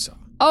entrance that you saw.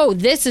 Oh,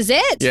 this is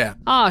it? Yeah.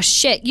 Oh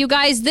shit, you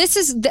guys, this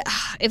is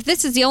if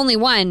this is the only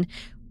one,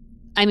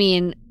 I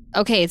mein,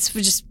 okay, it's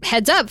just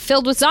heads up,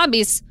 filled with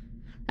zombies.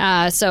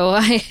 So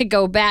I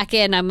go back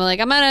in. I'm like,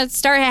 I'm going to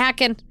start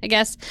hacking, I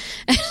guess.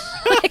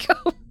 I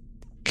go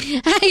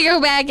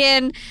back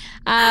in.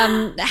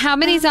 How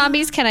many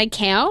zombies can I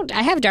count?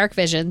 I have dark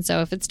vision,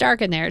 so if it's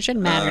dark in there, it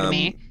shouldn't matter to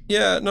me.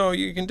 Yeah, no,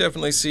 you can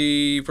definitely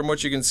see, from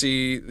what you can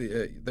see,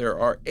 there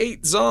are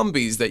 8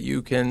 zombies that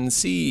you can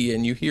see,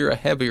 and you hear a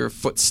heavier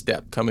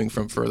footstep coming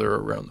from further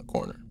around the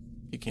corner.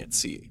 You can't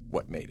see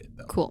what made it,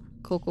 though. Cool.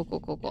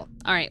 All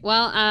right,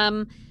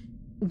 well,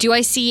 do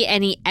I see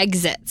any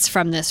exits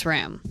from this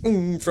room?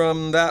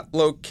 From that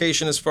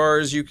location, as far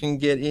as you can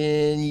get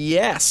in,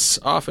 yes.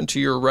 Off and to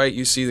your right,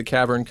 you see the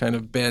cavern kind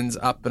of bends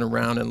up and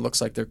around and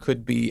looks like there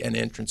could be an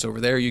entrance over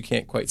there. You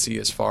can't quite see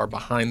as far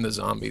behind the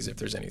zombies if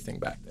there's anything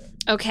back there.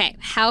 Okay,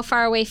 how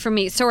far away from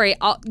me? Sorry,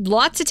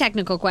 lots of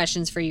technical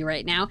questions for you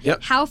right now.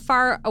 Yep. How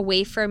far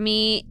away from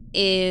me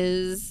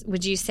is,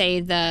 would you say,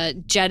 the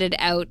jutted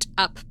out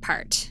up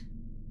part?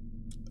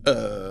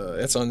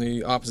 It's on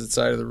the opposite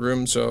side of the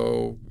room,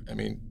 so, I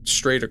mean,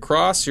 straight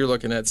across, you're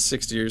looking at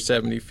 60 or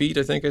 70 feet,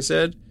 I think I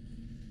said.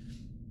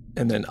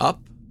 And then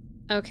up.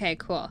 Okay,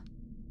 cool.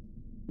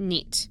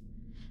 Neat.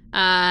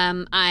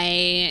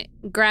 I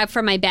grab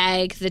from my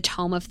bag the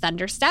Tome of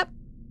Thunderstep.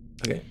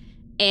 Okay.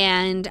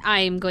 And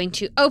I'm going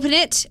to open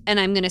it, and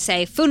I'm going to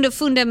say, Funda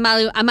Funda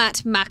Malu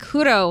Amat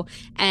Makhuro,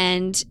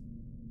 and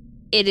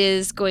it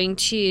is going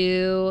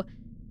to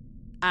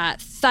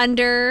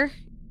thunder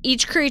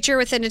each creature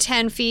within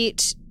 10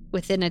 feet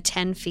of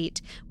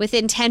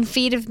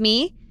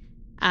me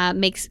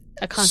makes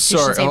a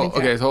Constitution saving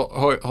throw. Okay,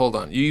 hold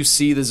on. You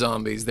see the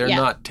zombies. They're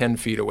not 10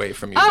 feet away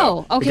from you.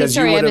 Oh, though, okay,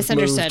 sorry, I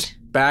misunderstood.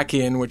 Back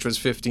in, which was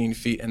 15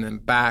 feet, and then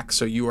back,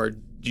 so you are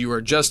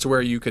just to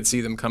where you could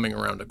see them coming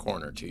around a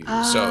corner to you.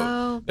 Oh.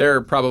 So they're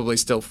probably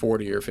still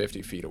 40 or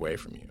 50 feet away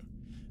from you.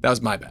 That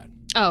was my bad.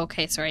 Oh,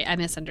 okay, sorry, I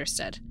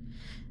misunderstood.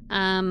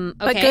 Okay.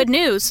 But good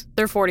news,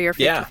 they're 40 or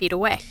 50 feet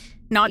away,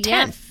 not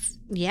 10.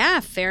 Yeah,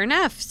 fair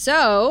enough.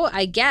 So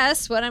I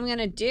guess what I'm going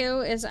to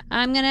do is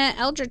I'm going to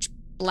Eldritch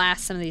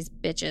Blast some of these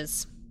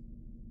bitches.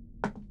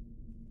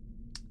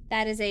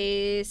 That is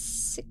a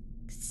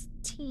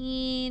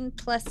 16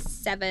 plus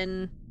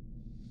 7.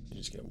 You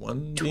just get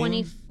 1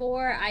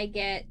 24. I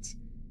get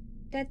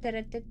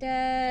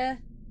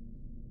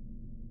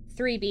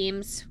 3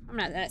 beams. I'm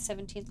not at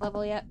 17th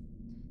level yet.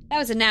 That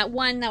was a nat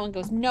 1. That one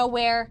goes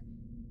nowhere.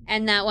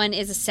 And that one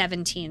is a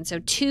 17. So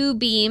 2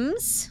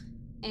 beams.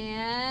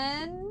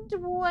 And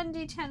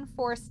 1d10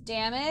 force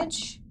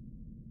damage.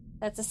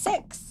 That's a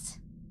 6.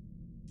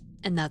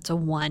 And that's a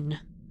 1.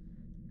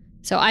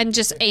 So I'm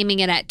just aiming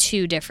it at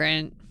 2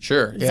 different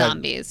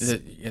zombies.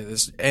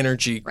 This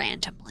energy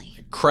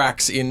randomly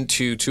cracks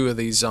into 2 of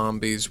these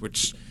zombies,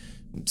 which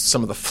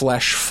some of the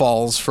flesh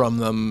falls from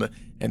them,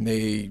 and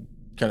they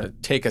kind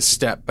of take a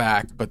step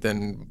back, but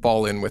then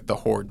fall in with the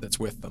horde that's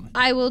with them.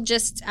 I will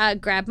just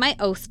grab my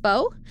oath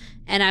bow,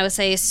 and I will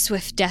say,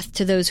 swift death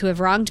to those who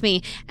have wronged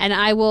me, and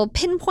I will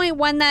pinpoint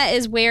one that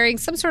is wearing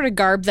some sort of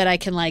garb that I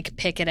can, like,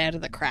 pick it out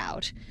of the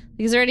crowd.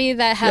 Is there any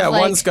that have,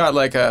 one's got,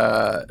 like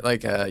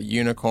a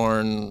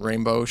unicorn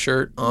rainbow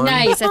shirt on.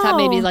 Nice. I thought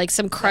maybe, like,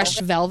 some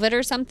crushed velvet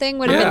or something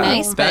would have been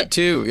nice. But that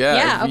too,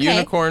 yeah. Okay.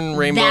 Unicorn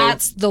rainbow.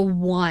 That's the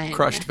one.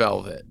 Crushed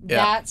velvet. Yeah.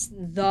 That's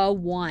the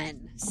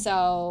one.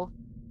 So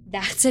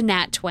That's a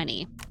nat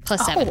 20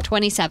 plus 7,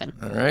 27.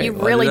 All right. You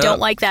light really it don't up.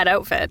 like that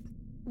outfit.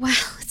 Wow,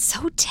 it's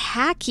so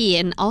tacky,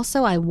 and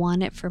also I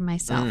want it for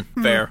myself.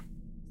 Fair.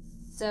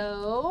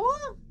 So,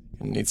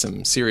 You need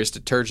some serious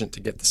detergent to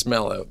get the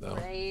smell out, though.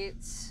 right.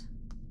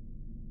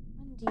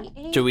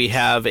 1d8. Do we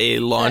have a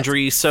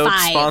laundry soap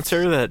 5.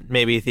 sponsor that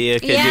maybe Thea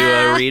could do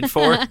Yeah. a read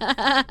for?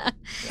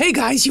 Hey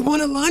guys, you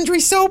want a laundry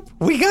soap?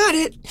 We got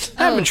it.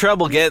 Having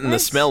trouble getting the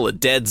smell of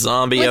dead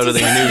zombie What's out of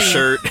his their new name?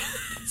 shirt.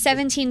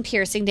 17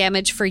 piercing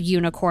damage for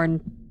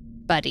Unicorn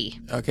Buddy.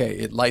 Okay,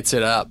 it lights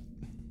it up.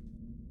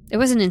 It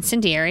wasn't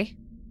incendiary,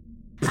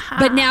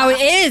 but now it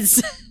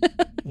is.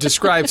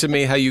 Describe to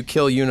me how you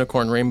kill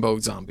unicorn rainbow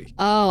zombie.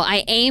 Oh,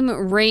 I aim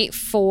right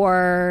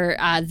for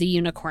the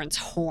unicorn's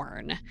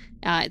horn.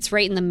 It's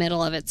right in the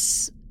middle of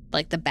its,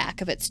 like the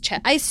back of its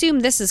chest. I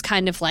assume this is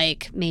kind of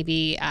like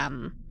maybe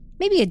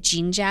a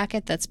jean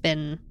jacket that's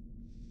been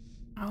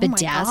Oh my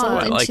bedazzled God.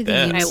 I into like the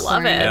that. unicorn. I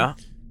love it. Yeah.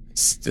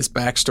 This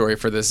backstory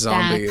for this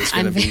zombie is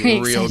going I'm to be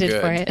very real excited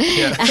good. for it.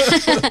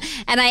 Yeah.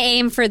 And I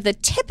aim for the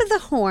tip of the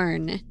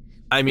horn.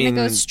 I And it mean,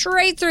 goes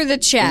straight through the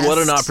chest. what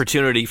an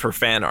opportunity for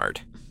fan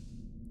art.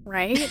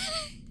 Right?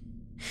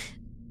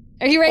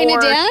 Are you writing Or-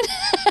 it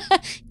down?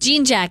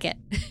 Jean jacket.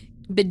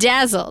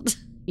 Bedazzled.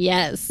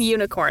 Yes.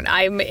 Unicorn.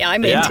 I'm Yeah.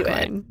 into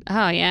it.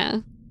 Oh, yeah.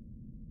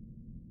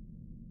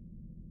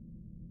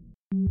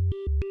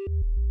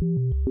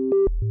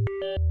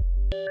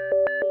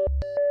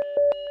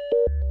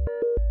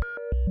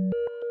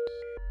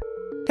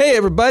 Hey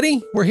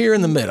everybody, we're here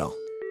in the middle.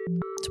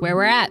 It's where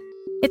we're at.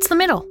 It's the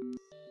middle.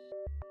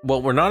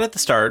 Well, we're not at the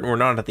start and we're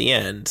not at the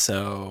end,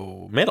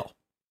 so middle.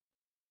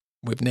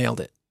 We've nailed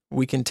it.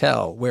 We can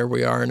tell where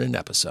we are in an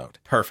episode.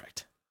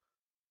 Perfect.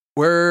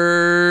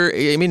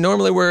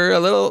 Normally we're a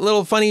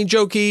little funny,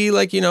 jokey,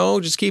 like,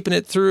 just keeping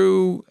it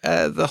through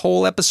the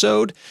whole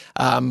episode.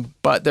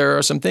 But there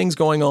are some things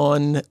going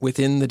on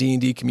within the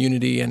D&D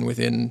community and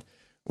within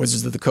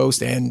Wizards of the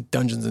Coast and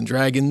Dungeons and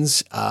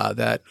Dragons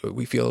that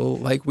we feel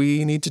like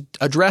we need to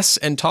address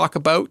and talk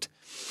about.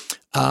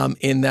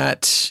 In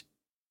that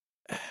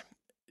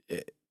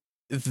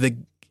the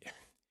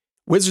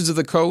Wizards of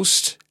the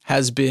Coast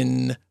has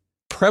been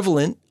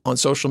prevalent on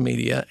social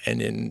media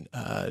and in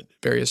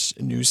various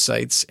news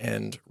sites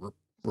and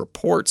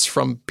reports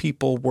from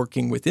people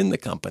working within the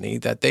company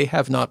that they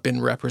have not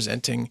been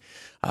representing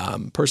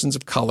persons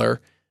of color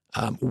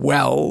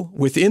well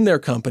within their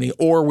company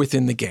or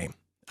within the game.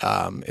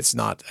 It's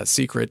not a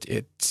secret.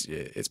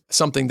 It's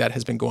something that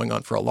has been going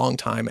on for a long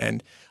time.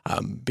 And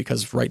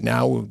because right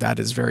now that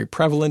is very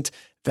prevalent,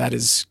 that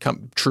is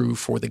true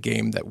for the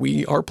game that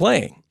we are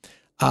playing.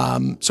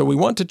 So we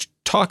want to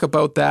talk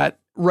about that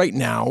right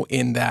now,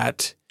 in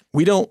that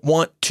we don't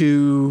want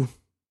to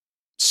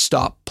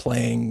stop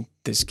playing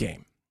this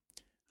game.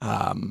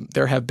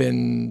 There have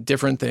been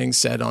different things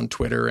said on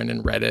Twitter and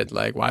in Reddit,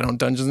 like, why don't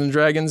Dungeons and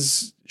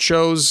Dragons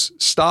shows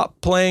stop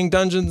playing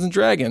Dungeons and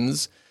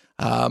Dragons?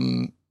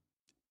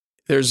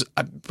 There's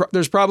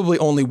probably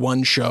only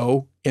one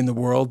show in the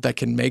world that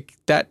can make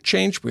that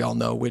change. We all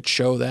know which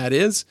show that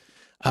is.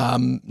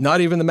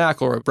 Not even the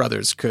McElroy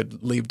brothers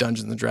could leave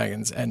Dungeons and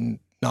Dragons and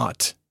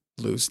not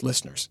lose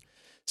listeners.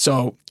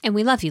 And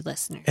we love you,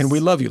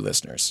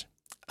 listeners.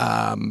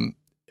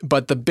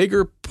 But the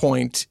bigger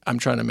point I'm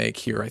trying to make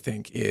here, I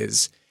think,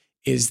 is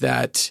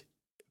that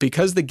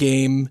because the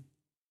game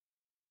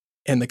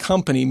and the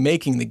company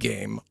making the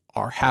game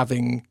are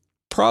having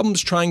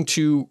problems trying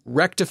to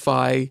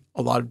rectify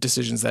a lot of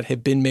decisions that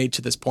have been made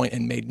to this point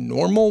and made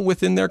normal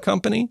within their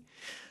company,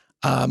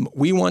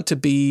 we want to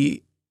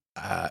be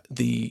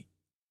the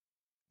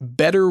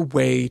better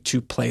way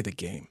to play the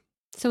game.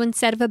 So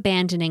instead of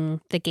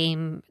abandoning the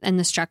game and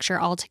the structure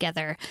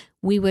altogether,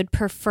 we would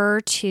prefer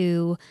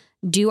to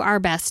do our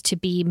best to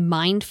be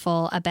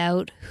mindful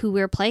about who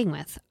we're playing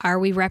with. Are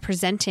we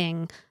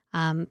representing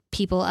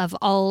people of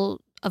all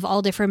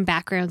different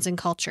backgrounds and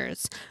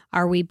cultures?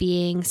 Are we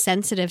being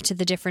sensitive to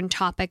the different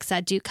topics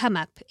that do come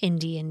up in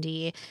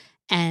D&D?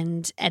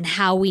 And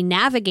how we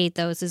navigate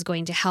those is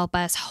going to help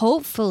us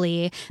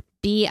hopefully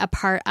be a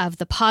part of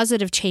the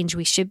positive change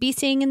we should be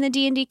seeing in the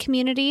D&D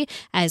community,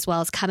 as well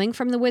as coming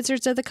from the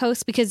Wizards of the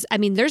Coast, because,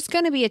 there's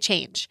going to be a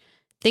change.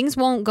 Things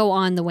won't go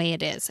on the way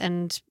it is.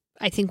 And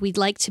I think we'd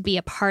like to be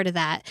a part of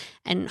that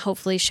and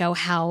hopefully show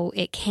how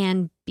it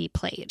can be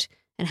played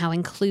and how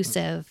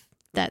inclusive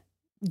that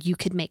you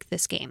could make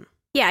this game.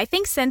 Yeah, I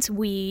think since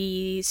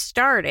we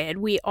started,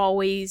 we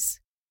always,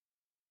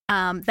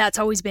 that's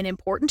always been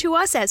important to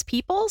us as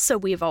people. So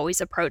we've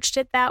always approached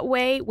it that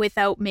way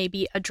without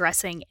maybe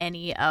addressing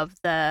any of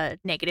the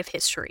negative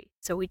history.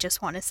 So we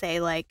just want to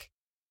say, like,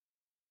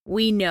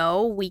 we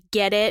know, we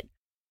get it.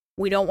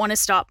 We don't want to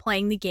stop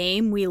playing the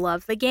game. We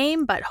love the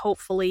game, but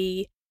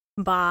hopefully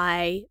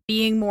by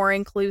being more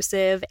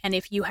inclusive, and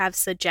if you have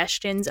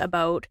suggestions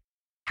about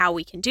how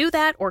we can do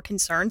that or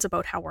concerns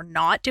about how we're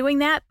not doing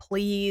that,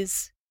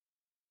 please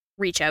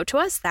reach out to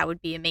us. That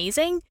would be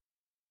amazing.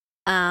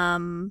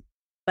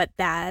 But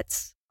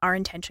that's our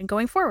intention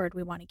going forward.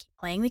 We want to keep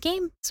playing the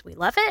game, so we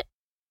love it,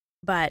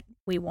 but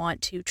we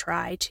want to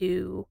try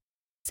to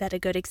set a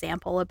good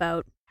example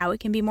about how it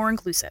can be more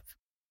inclusive.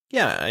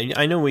 Yeah,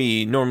 I know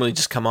we normally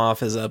just come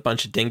off as a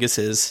bunch of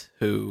dinguses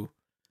who,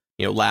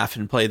 laugh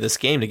and play this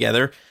game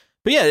together.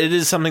 But yeah, it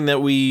is something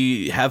that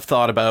we have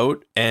thought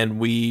about and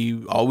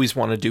we always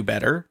want to do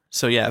better.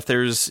 So yeah,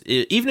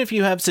 even if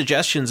you have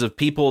suggestions of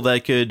people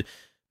that could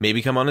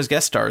maybe come on as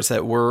guest stars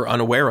that we're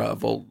unaware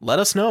of, well, let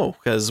us know,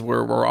 because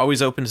we're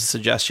always open to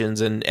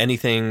suggestions, and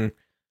anything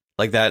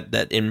like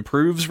that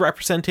improves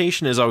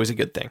representation is always a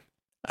good thing.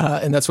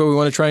 And that's what we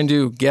want to try and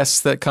do. Guests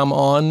that come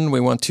on,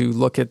 we want to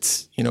look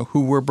at,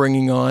 who we're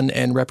bringing on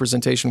and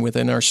representation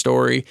within our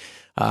story,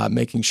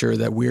 making sure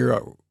that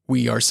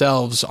we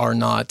ourselves are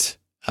not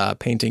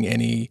painting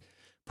any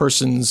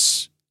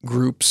persons,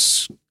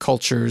 groups,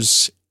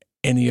 cultures,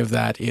 any of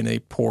that in a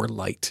poor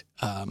light.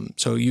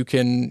 So you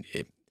can,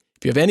 if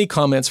you have any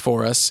comments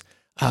for us,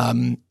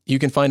 you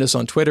can find us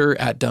on Twitter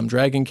at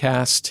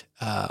DumbDragonCast,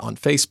 on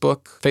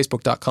Facebook,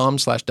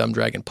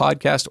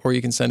 facebook.com/DumbDragonPodcast, or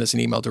you can send us an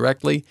email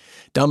directly,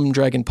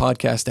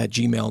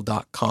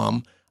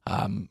 dumbdragonpodcast@gmail.com.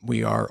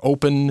 We are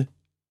open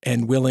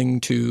and willing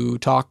to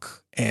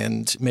talk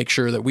and make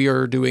sure that we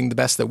are doing the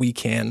best that we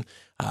can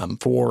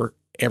for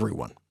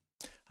everyone.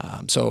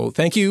 So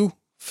thank you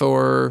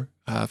for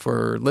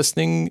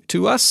listening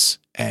to us,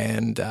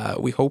 and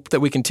we hope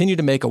that we continue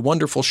to make a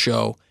wonderful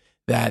show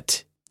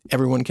that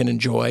everyone can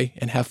enjoy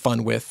and have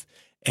fun with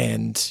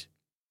and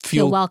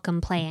feel welcome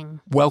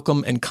playing.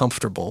 Welcome and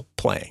comfortable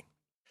playing.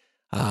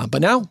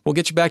 But now we'll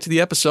get you back to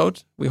the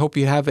episode. We hope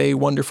you have a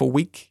wonderful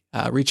week.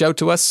 Reach out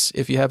to us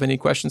if you have any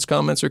questions,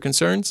 comments, or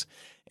concerns,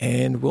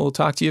 and we'll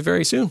talk to you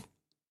very soon.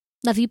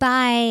 Love you,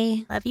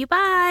 bye. Love you,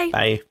 bye.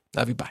 Bye.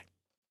 Love you, bye.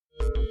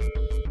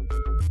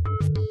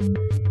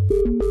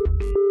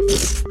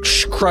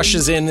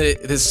 Crushes in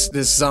this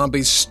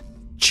zombie's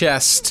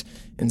chest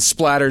and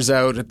splatters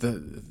out at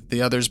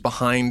the others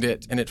behind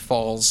it, and it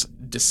falls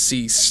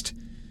deceased.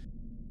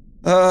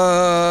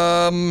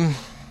 Okay,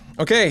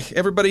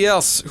 everybody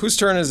else, whose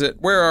turn is it?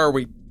 Where are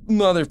we?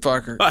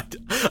 Motherfucker.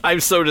 I'm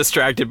so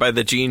distracted by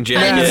the jean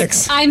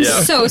jacket. I'm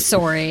so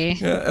sorry.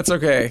 Yeah, that's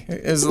okay.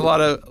 It's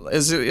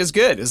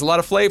good. It's a lot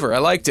of flavor. I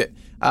liked it.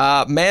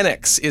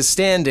 Mannix is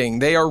standing.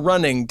 They are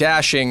running,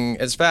 dashing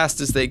as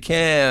fast as they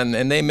can,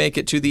 and they make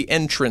it to the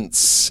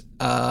entrance.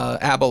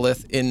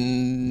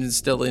 Aboleth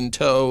still in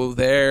tow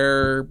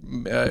there.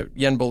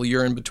 Yenbul,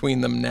 you're in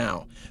between them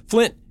now.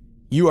 Flint,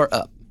 you are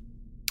up.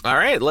 All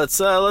right,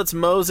 let's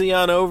mosey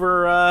on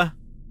over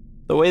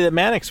the way that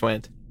Mannix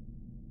went.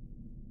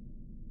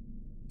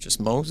 Just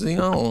mosey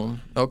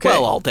on. Okay.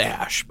 Well, I'll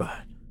dash, but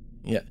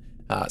yeah.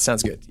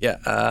 Sounds good. Yeah.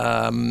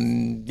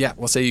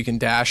 We'll say you can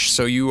dash.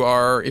 So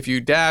if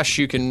you dash,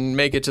 you can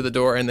make it to the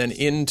door and then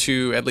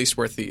into at least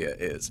where Thea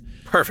is.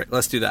 Perfect.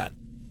 Let's do that.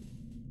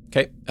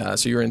 Okay.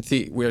 So you're in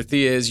where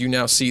Thea is. You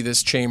now see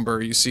this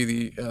chamber. You see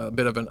the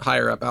bit of a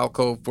higher up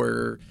alcove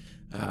where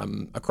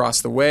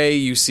across the way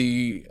you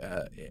see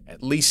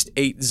at least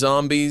 8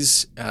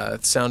 zombies.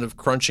 Sound of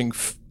crushing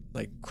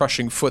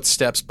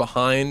footsteps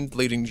behind,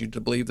 leading you to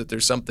believe that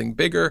there's something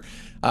bigger.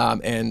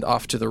 And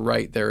off to the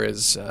right, there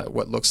is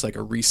what looks like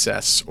a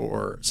recess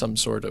or some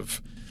sort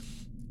of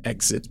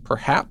exit,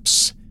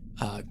 perhaps,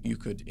 you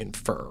could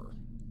infer.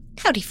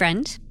 Howdy,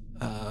 friend.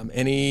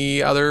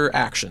 Any other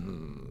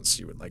actions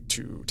you would like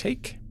to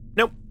take?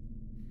 Nope.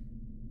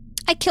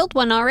 I killed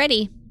one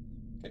already.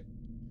 Okay.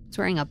 He's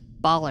wearing a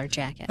baller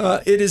jacket.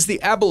 It is the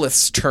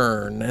Aboleth's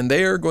turn, and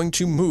they are going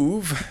to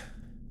move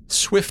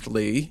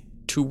swiftly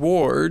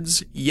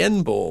towards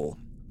Yenbul.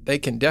 They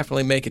can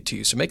definitely make it to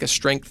you, so make a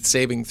strength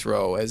saving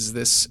throw as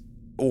this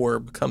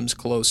orb comes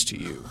close to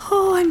you.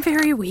 Oh, I'm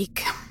very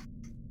weak.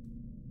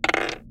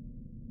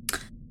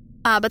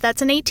 But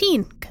that's an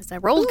 18, because I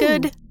rolled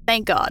good.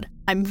 Thank God.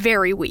 I'm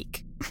very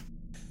weak.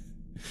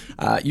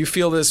 You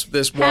feel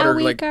this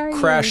water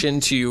crash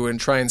into you and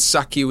try and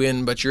suck you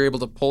in, but you're able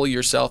to pull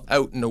yourself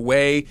out and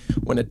away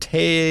when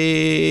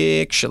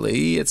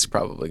actually it's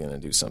probably going to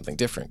do something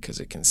different because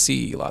it can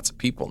see lots of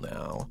people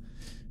now,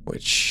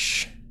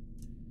 which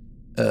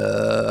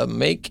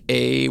make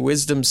a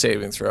wisdom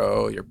saving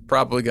throw. You're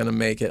probably going to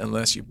make it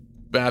unless you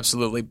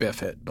absolutely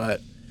biff it, but...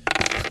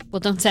 Well,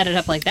 don't set it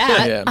up like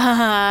that.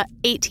 Yeah.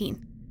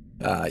 18.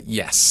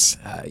 Yes,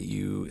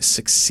 you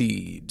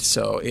succeed.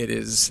 So it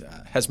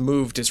has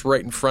moved. It's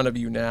right in front of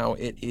you now.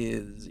 It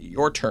is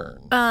your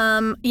turn.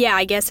 Yeah,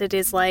 I guess it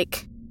is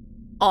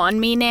on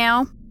me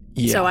now.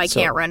 Yeah, so I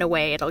can't run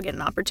away. It'll get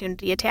an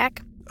opportunity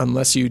attack.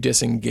 Unless you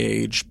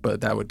disengage,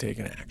 but that would take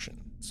an action.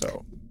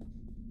 So.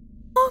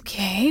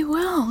 Okay,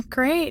 well,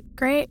 great.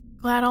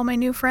 Glad all my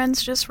new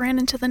friends just ran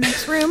into the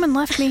next room and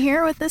left me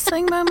here with this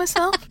thing by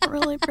myself. I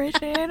really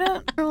appreciate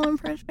it. We're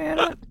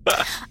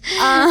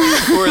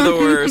the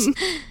worst.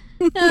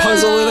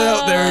 Puzzle it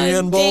out there,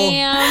 Yenbul.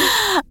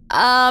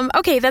 Damn.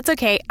 Okay, that's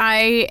okay.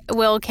 I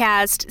will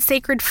cast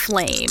Sacred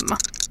Flame.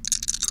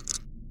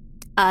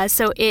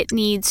 So it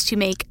needs to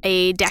make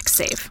a dex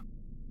save.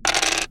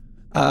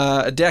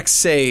 A dex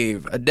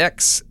save.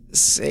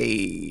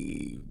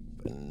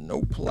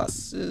 No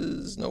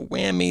pluses, no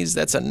whammies.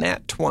 That's a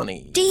nat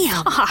 20.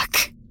 Damn.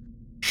 Fuck.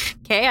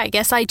 Okay, I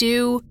guess I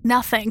do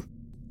nothing.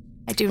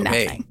 I do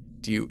Okay. nothing.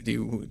 Do you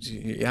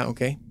yeah,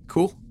 okay.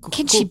 Cool.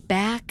 Can she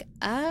back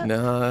up?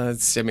 No,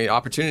 it's,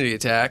 opportunity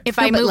attack. If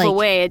No, I but, move like-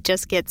 away, it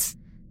just gets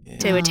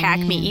to Oh, attack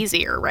me man.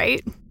 easier,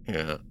 right?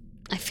 Yeah.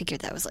 I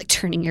figured that was like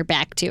turning your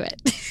back to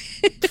it.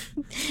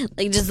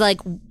 Like just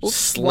like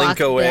Slink walk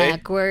away.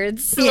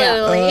 backwards. Yeah.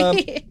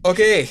 Slowly.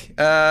 Okay,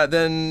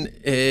 then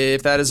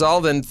if that is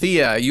all, then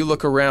Thea, you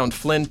look around.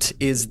 Flint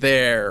is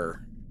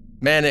there.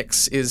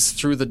 Mannix is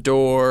through the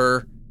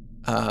door,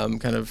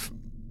 kind of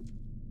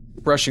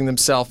brushing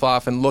themselves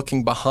off and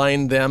looking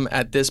behind them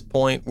at this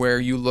point where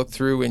you look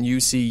through and you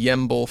see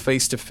Yemble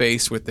face to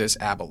face with this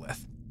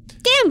aboleth.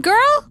 Damn,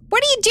 girl,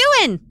 what are you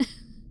doing?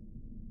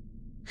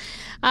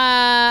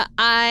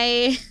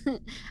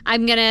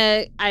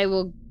 I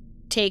will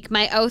take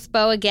my oath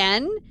bow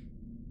again,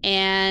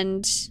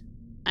 and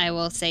I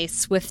will say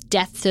swift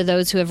death to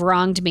those who have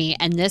wronged me,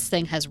 and this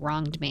thing has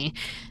wronged me.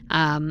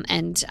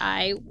 And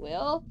I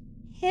will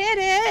hit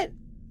it.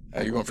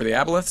 You're going for the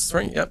aboleths,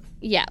 right? Yep.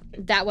 Yeah,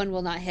 that one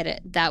will not hit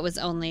it. That was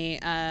only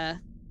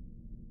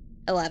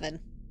 11.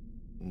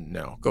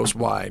 No, goes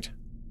wide.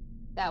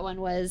 That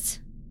one was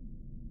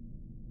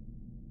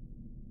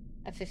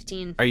a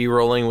 15. Are you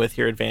rolling with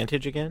your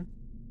advantage again?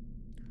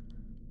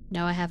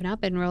 No, I have not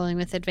been rolling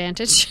with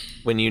advantage.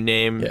 When you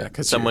name Yeah,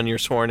 'cause someone your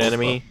sworn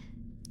enemy?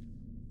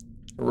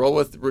 Roll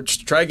with.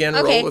 Try again.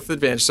 Okay. Roll with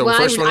advantage. So Well,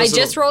 first one I is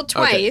just rolled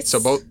Okay, twice. so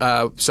both.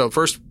 So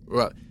first,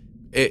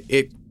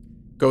 it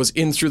goes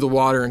in through the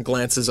water and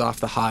glances off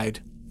the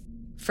hide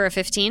For a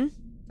 15?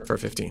 for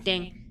 15.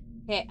 Dang.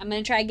 Okay, I'm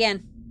going to try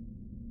again.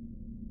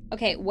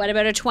 Okay, what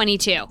about a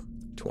 22?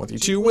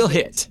 22 will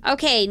hit.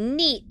 Okay,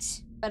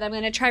 neat. But I'm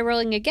going to try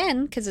rolling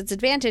again because it's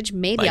advantage.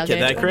 Maybe Might I'll get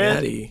get that it. crit.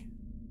 Natty.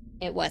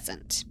 It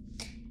wasn't.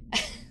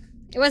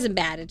 It wasn't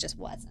bad, it just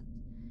wasn't.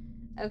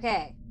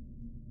 Okay.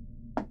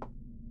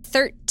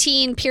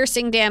 13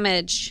 piercing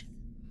damage.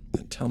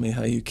 Tell me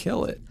how you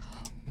kill it.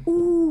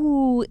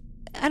 Ooh,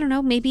 I don't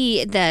know.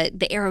 Maybe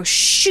the arrow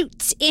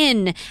shoots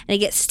in and it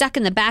gets stuck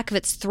in the back of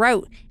its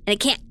throat and it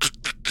can't.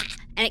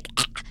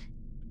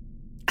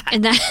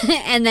 And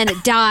then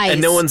it dies.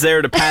 And no one's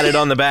there to pat it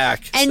on the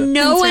back. And so-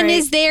 no That's one right.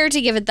 is there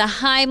to give it the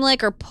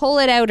Heimlich or pull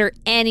it out or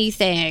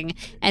anything.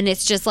 And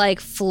it's just like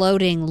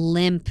floating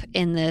limp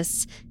in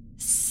this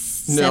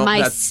No,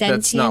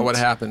 semi-sentient. that's not what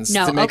happens.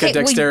 No, To make okay, a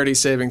dexterity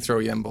saving throw,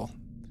 Yemble.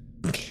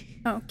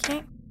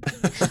 Okay.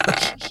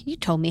 You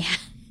told me.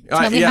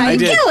 Tell me yeah, how I you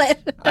did. kill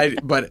it.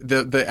 But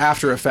the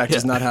after effect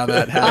is not how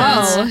that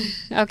happens.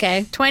 Oh,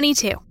 okay.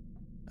 22.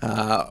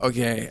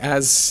 Okay,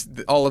 as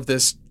all of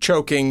this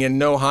choking and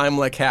no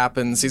Heimlich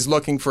happens, he's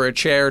looking for a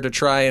chair to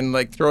try and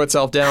like throw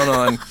itself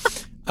down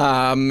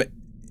on.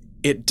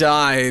 It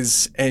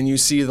dies, and you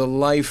see the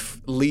life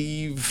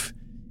leave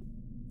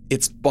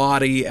its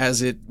body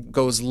as it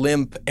goes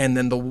limp, and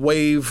then the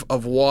wave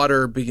of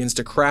water begins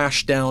to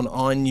crash down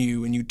on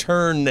you, and you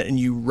turn and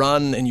you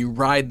run and you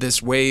ride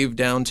this wave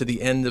down to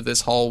the end of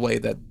this hallway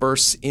that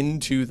bursts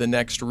into the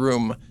next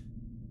room,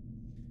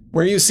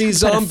 where you see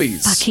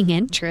zombies Fucking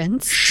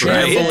entrance.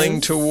 traveling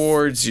Right.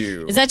 towards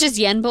you. Is that just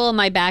Yenbull in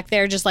my back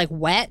there, just like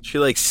wet? She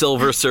like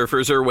silver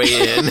surfers her way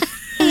in.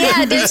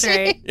 Yeah, That's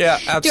right. Yeah,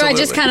 Do absolutely. I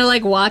just kind of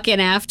like walk in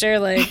after,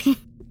 like?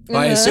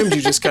 I assumed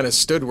you just kind of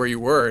stood where you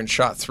were and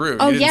shot through.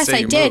 Oh You didn't yes, say I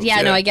you did. moved,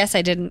 Yeah, no, I guess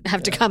I didn't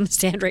have to come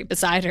stand right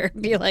beside her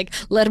and be like,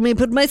 "Let me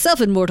put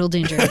myself in mortal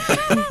danger."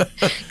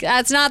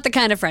 That's not the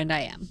kind of friend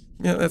I am.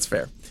 Yeah, that's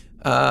fair.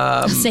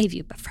 I'll save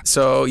you, but from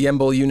So,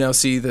 Yemble, you now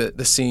see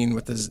the scene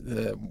with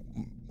the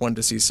one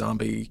deceased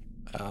zombie,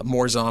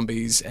 more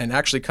zombies, and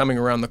actually coming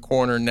around the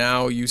corner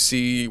now, you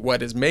see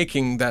what is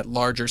making that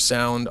larger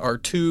sound are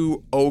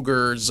two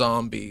ogre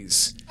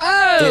zombies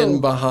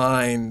in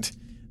behind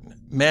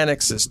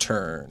Mannix's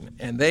turn,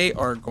 and they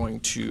are going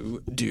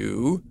to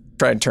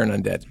try and turn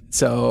undead.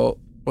 So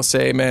we'll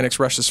say Mannix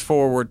rushes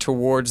forward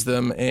towards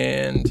them,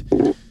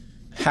 and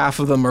half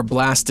of them are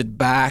blasted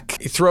back.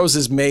 He throws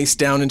his mace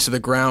down into the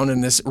ground,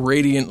 and this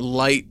radiant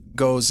light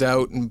goes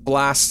out and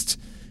blasts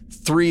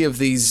three of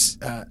these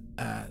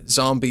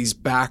zombies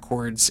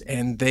backwards,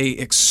 and they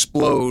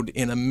explode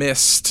in a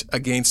mist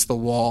against the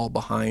wall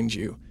behind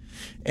you.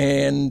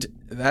 And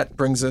that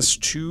brings us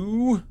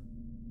to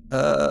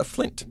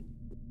Flint.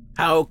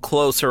 How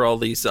close are all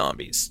these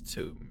zombies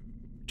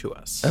to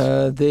us?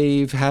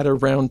 They've had a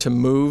round to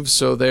move,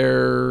 so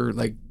they're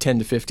like 10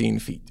 to 15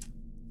 feet.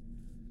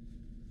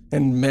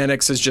 And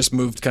Mannix has just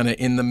moved kind of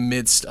in the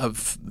midst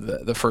of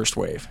the first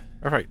wave.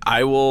 All right.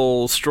 I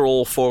will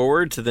stroll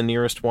forward to the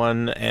nearest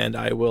one, and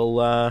I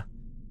will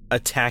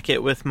attack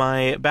it with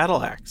my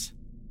battle axe.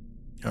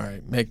 All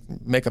right,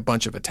 make a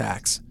bunch of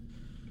attacks.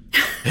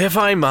 If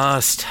I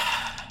must.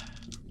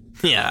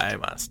 Yeah, I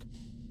must.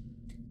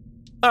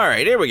 All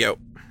right, here we go.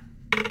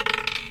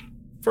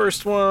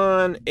 First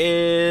one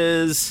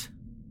is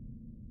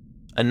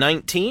a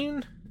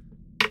 19.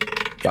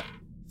 Yep.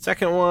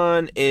 Second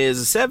one is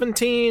a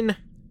 17.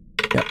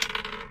 Yep.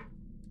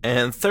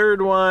 And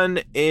third one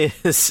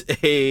is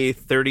a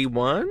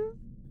 31.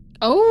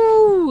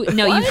 Oh,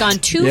 no, you've gone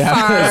too Yeah,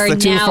 far. it's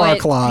the too Now far it,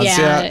 clause.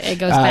 Yeah, it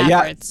goes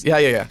backwards.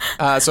 Yeah.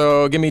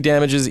 So give me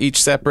damages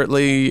each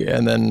separately,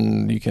 and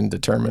then you can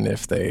determine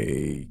if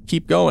they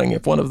keep going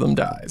if one of them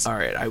dies. All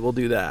right, I will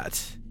do that.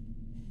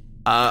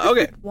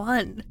 Okay.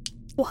 1.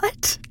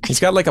 What? He's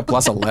got like a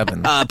plus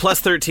 11. Plus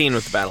 13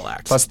 with the battle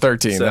axe. Plus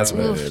 13, So- that's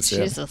what Oof, it is.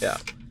 Yeah. Jesus. Yeah.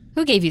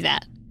 Who gave you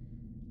that?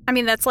 I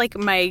mean, that's like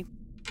my...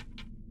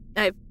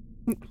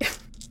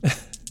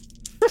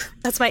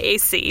 that's my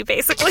AC,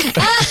 basically.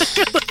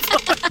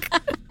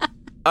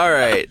 All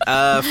right.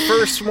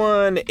 First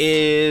one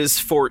is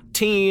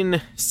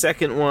 14.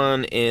 Second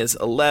one is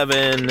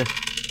 11.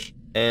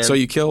 And So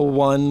you kill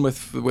one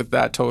with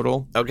that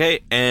total,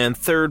 okay, and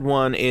third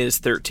one is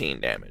 13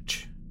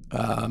 damage.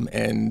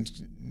 and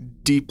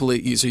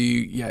deeply. So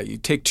you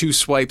take 2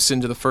 swipes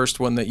into the first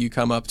one that you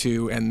come up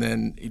to, and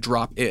then you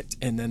drop it,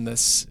 and then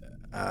this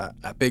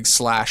a big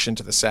slash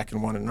into the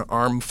second one, and an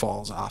arm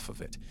falls off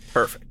of it.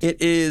 Perfect.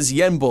 It is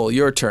Yenbul,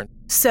 your turn.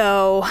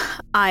 So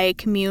I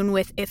commune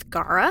with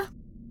Ithgara,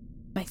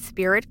 my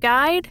spirit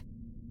guide,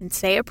 and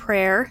say a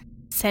prayer,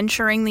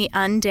 censuring the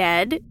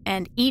undead,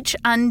 and each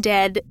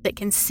undead that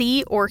can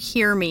see or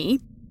hear me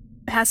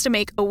has to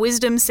make a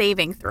wisdom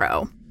saving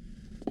throw.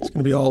 It's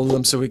going to be all of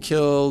them. So we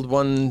killed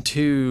 1,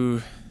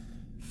 2,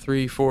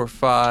 3, 4,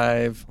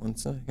 5. 1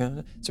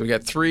 second. So we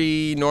got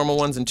 3 normal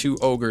ones and 2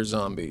 ogre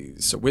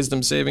zombies. So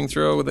wisdom saving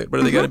throw. What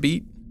do they got to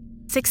beat?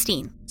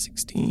 16.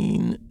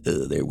 16.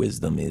 Their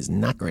wisdom is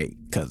not great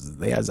because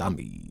they are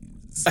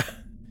zombies.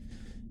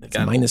 It's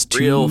Got minus 2.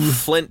 Real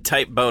Flint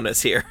type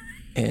bonus here.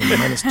 And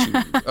minus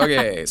 2.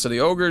 Okay, so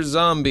the ogre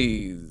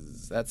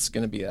zombies, that's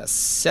going to be a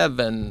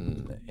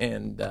 7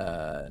 and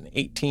an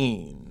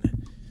 18.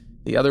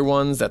 The other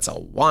ones, that's a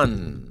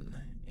 1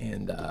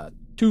 and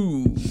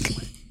 2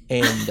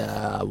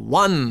 and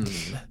 1.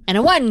 And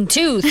a 1,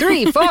 2,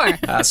 3,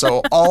 4.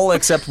 So all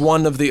except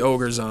one of the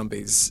ogre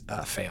zombies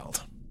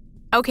failed.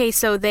 Okay,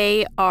 so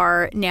they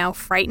are now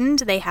frightened.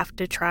 They have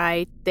to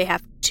try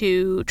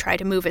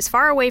to move as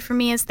far away from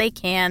me as they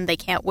can. They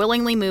can't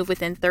willingly move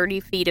within 30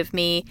 feet of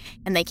me,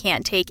 and they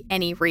can't take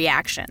any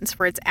reactions.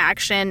 For its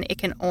action, it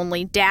can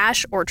only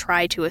dash or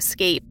try to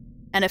escape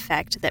an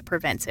effect that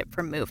prevents it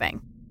from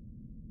moving.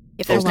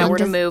 If there's How long nowhere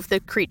to does- move, the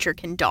creature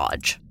can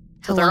dodge.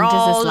 So How they're long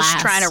does this all just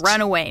last? trying to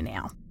run away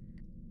now.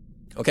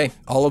 Okay,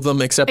 all of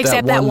them except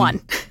Except that that one.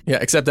 one. Yeah,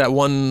 except that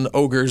one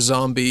ogre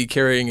zombie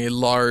carrying a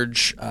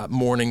large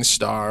morning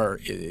star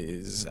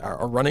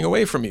are running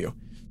away from you.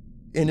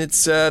 And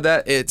it's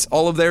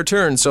all of their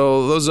turn.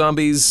 So those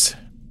zombies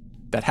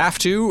that have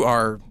to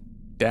are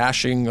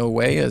dashing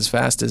away as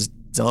fast as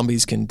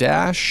zombies can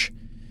dash.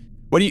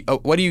 What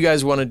do you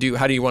guys want to do?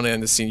 How do you want to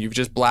end the scene? You've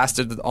just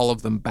blasted all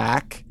of them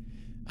back.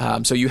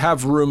 So you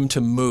have room to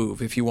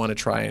move if you want to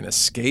try and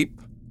escape.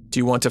 Do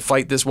you want to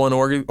fight this one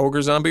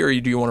ogre zombie, or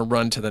do you want to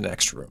run to the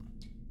next room?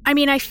 I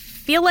mean, I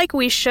feel like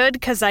we should,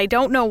 because I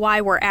don't know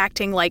why we're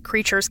acting like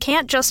creatures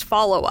can't just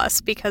follow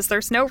us, because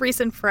there's no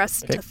reason for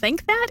us to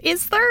think that,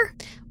 is there?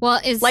 Well,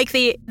 is Like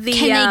the can they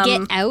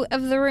get out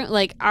of the room?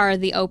 Like, are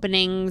the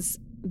openings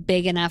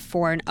big enough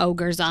for an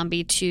ogre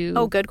zombie to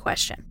Oh, good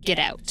question. get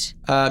out?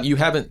 You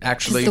haven't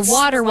actually. The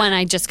water one,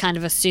 I just kind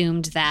of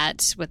assumed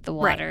that with the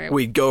water.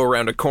 We'd go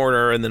around a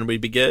corner and then we'd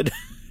be good.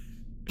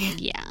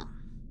 Yeah.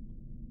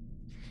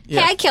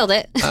 Yeah. Hey, I killed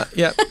it.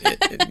 Yeah.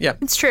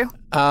 It's true. You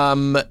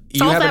Solve that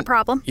haven't.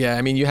 problem. Yeah,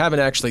 I mean, you haven't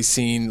actually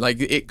seen, like,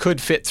 it could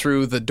fit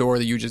through the door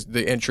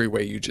the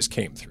entryway you just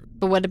came through.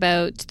 But what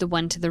about the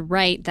one to the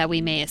right that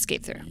we may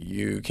escape through?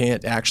 You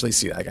can't actually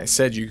see. Like I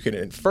said, you can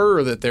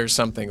infer that there's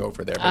something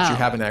over there, but you Oh.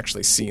 haven't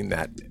actually seen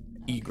that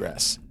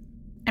egress.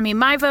 I mean,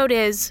 my vote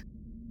is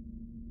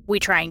we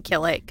try and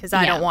kill it, because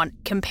I Yeah. don't want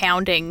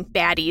compounding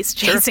baddies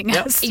chasing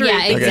Yep. us through,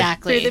 Yeah, the,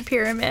 exactly. through the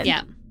pyramid.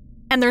 Yeah.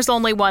 And there's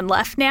only one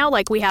left now.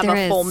 Like, we have There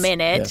a full is.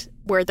 minute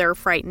where they're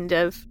frightened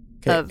of...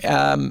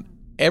 Okay.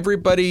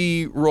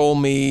 Everybody roll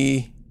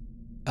me.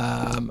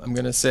 I'm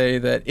going to say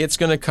that it's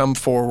going to come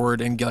forward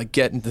and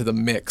get into the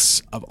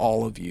mix of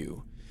all of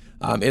you.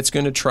 It's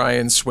going to try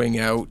and swing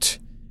out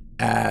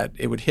at.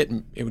 It would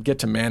get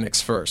to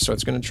Mannix first, so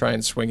it's going to try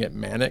and swing at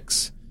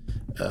Mannix,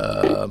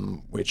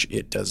 which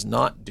it does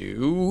not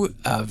do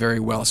very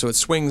well. So it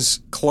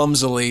swings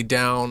clumsily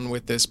down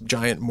with this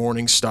giant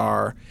morning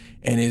star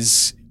and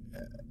is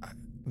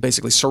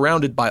basically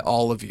surrounded by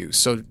all of you.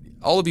 So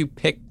all of you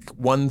pick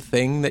one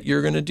thing that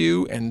you're going to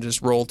do and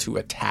just roll to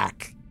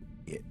attack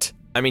it.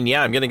 I mean,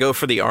 yeah, I'm going to go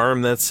for the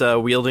arm that's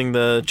wielding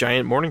the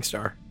giant morning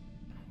star.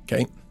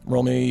 Okay.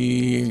 Roll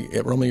me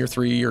your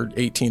 3 or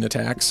 18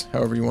 attacks,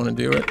 however you want to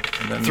do it.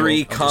 And then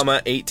 3,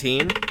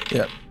 18.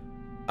 Yeah.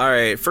 All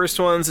right, first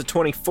one's a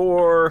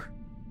 24.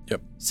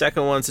 Yep.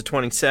 Second one's a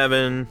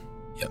 27.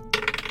 Yep.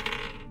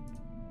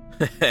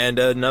 And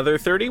another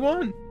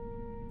 31.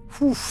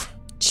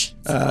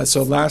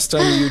 So last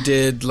time you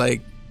did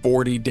like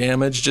 40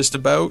 damage just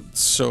about,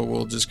 so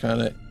we'll just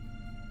kind of,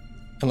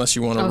 unless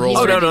you want to roll he's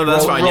it. ready. no,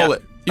 that's fine, Roll yeah.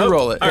 it. You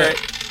roll it. All yeah.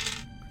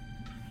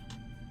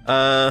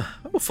 right.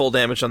 Full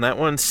damage on that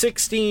one.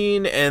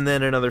 16, and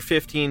then another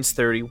 15's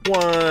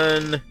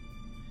 31.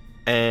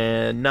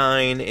 And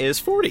 9 is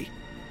 40.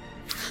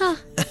 Huh.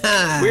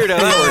 Weird how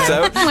that works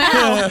out.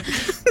 Wow.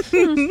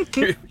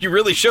 You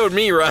really showed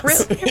me,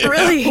 Russ.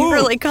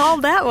 really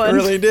called that one.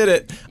 Really did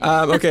it.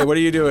 Okay, what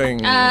are you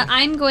doing?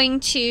 I'm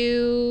going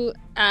to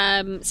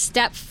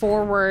step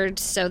forward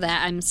so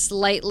that I'm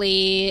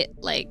slightly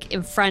like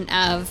in front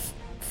of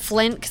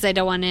Flint because I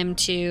don't want him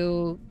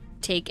to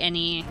take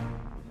any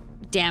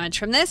damage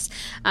from this.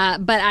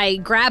 But I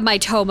grab my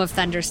Tome of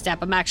Thunderstep.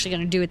 I'm actually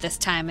going to do it this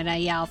time, and I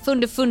yell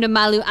 "Funda Funda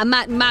Malu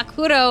Amat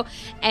Makuro,"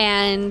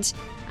 and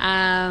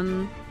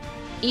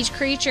each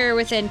creature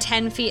within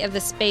 10 feet of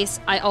the space.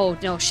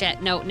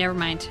 No, never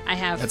mind. I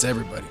have. That's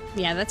everybody.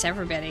 Yeah, that's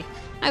everybody.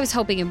 I was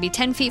hoping it'd be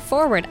 10 feet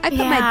forward. I put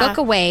my book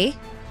away.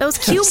 Those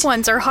cube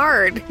ones are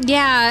hard.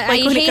 Yeah,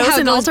 like I when hate it goes how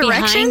in it all goes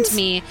behind directions?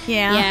 me.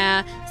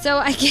 Yeah. So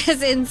I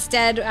guess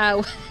instead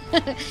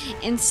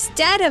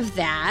of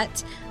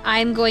that,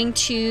 I'm going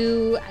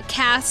to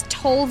cast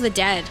Toll the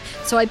Dead.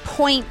 So I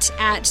point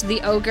at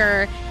the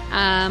ogre,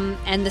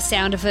 and the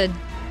sound of a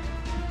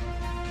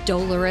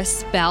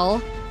dolorous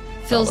bell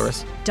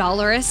feels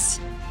dolorous.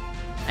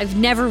 I've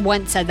never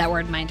once said that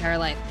word in my entire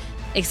life,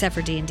 except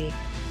for D&D,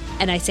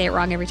 and I say it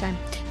wrong every time.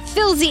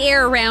 Fills the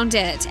air around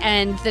it,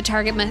 and the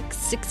target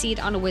must succeed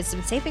on a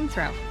Wisdom saving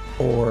throw.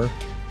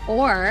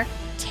 Or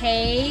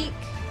take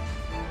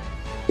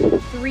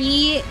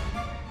 3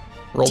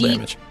 roll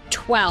damage.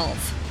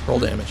 12. Roll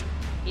damage.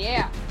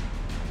 Yeah.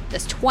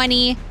 That's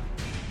 20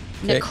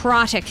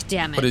 necrotic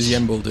damage. What does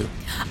Yenbul do?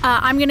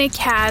 I'm going to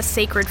cast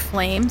Sacred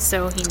Flame,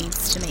 so he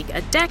needs to make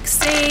a dex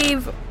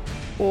save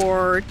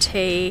or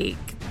take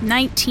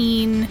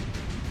 19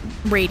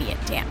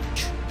 radiant damage.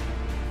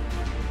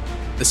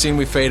 The scene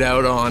we fade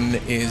out on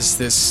is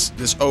this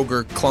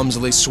ogre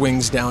clumsily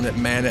swings down at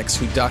Mannix,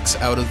 who ducks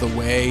out of the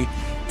way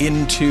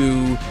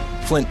into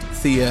Flint,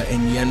 Thea,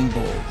 and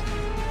Yenbul.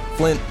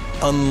 Flint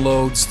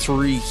unloads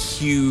 3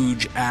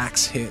 huge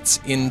axe hits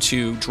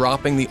into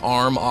dropping the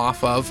arm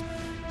off of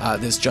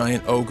this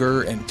giant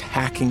ogre and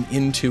tacking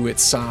into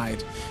its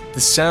side.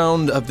 The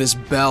sound of this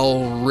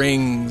bell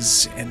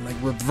rings and like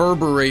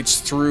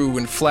reverberates through,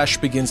 and flesh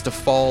begins to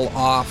fall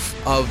off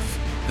of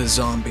the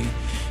zombie.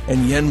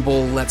 And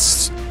Yenbul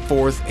lets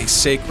forth a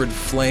sacred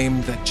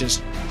flame that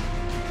just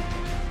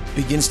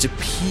begins to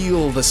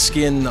peel the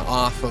skin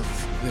off of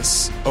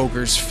this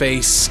ogre's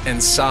face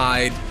and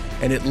side,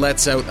 and it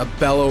lets out a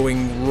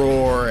bellowing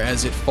roar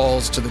as it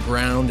falls to the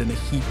ground in a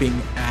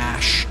heaping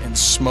ash and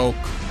smoke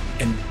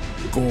and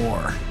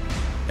gore.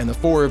 And the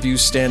 4 of you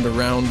stand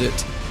around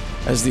it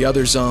as the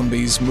other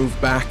zombies move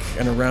back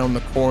and around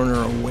the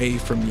corner away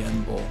from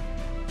Yenbul.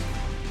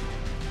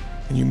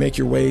 And you make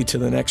your way to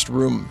the next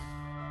room.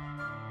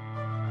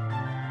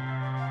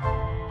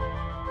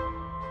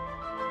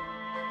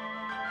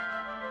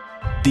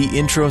 The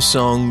intro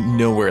song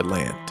Nowhere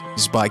Land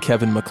is by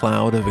Kevin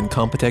MacLeod of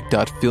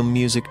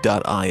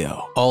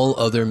incompetech.filmmusic.io. All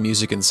other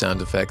music and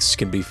sound effects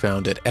can be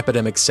found at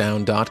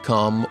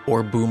epidemicsound.com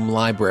or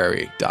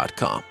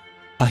boomlibrary.com.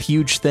 A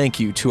huge thank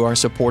you to our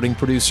supporting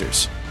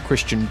producers,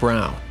 Christian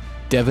Brown,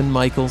 Devin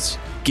Michaels,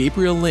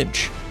 Gabriel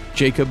Lynch,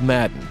 Jacob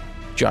Madden,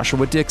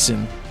 Joshua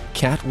Dixon,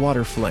 Kat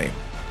Waterflame,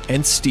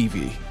 and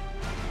Stevie.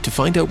 To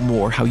find out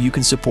more how you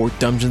can support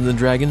Dungeons &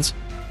 Dragons,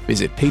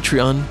 visit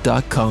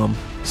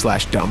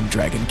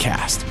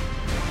patreon.com/dumbdragoncast.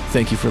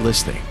 Thank you for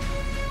listening.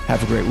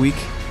 Have a great week.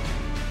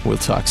 We'll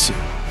talk soon.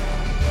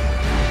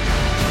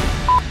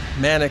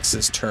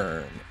 Mannix's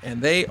turn,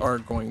 and they are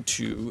going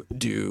to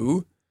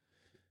do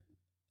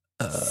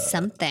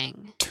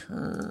something.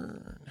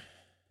 Turn.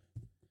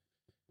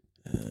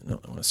 No,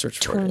 I want to search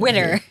for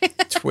Twitter.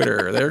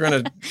 Twitter. They're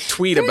going to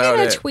tweet about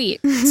it. Tweet.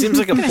 Seems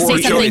like a poor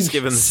choice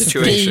given the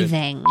situation.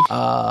 Scathing.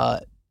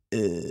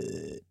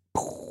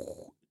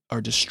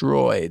 Are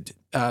destroyed.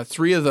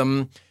 3 of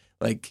them,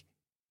 like,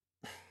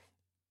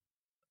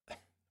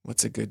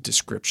 what's a good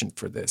description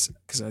for this?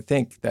 Because I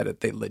think that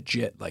they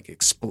legit like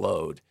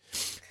explode.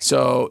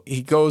 So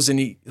he goes and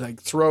he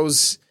like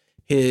throws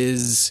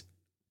his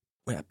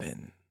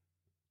weapon.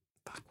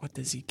 Fuck, what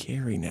does he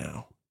carry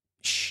now?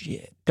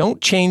 Shit.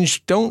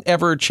 Don't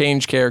ever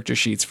change character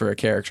sheets for a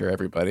character,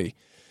 everybody.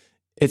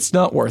 It's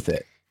not worth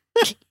it.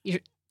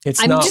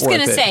 I'm just going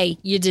to say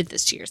you did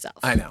this to yourself.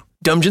 I know.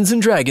 Dungeons &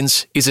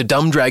 Dragons is a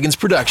Dumb Dragons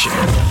production.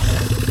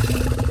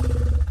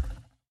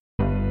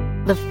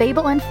 The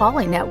Fable and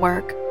Folly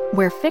Network,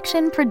 where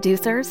fiction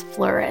producers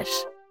flourish.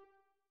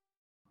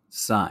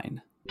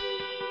 Sine.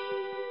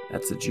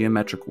 That's a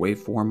geometric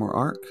waveform or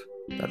arc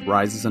that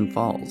rises and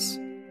falls.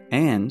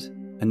 And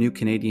a new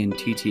Canadian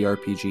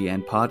TTRPG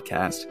and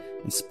podcast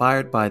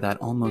inspired by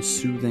that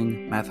almost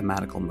soothing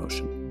mathematical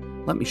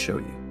motion. Let me show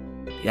you.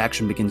 The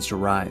action begins to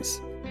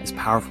rise as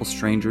powerful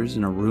strangers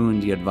in a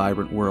ruined yet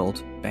vibrant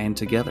world band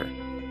together.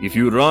 If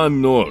you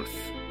run north,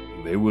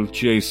 they will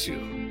chase you.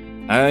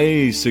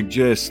 I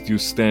suggest you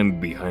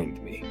stand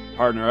behind me.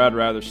 Partner, I'd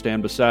rather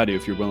stand beside you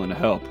if you're willing to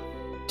help.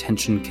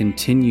 Tension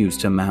continues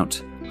to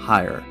mount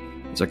higher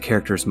as our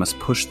characters must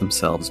push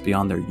themselves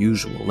beyond their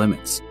usual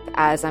limits.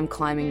 As I'm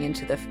climbing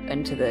into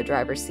the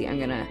driver's seat, I'm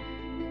gonna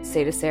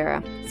say to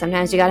Sarah,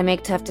 sometimes you gotta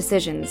make tough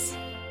decisions.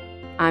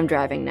 I'm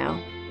driving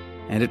now.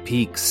 And it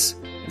peaks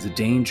as the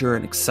danger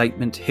and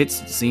excitement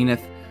hits its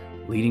zenith,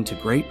 leading to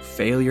great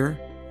failure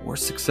or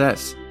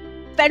success.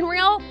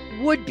 Fenrir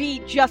would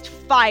be just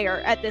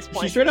fire at this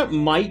point. She straight up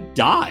might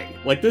die.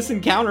 Like, this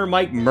encounter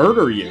might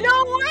murder you. You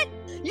know what?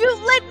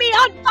 You lit me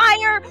on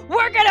fire!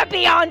 We're gonna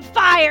be on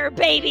fire,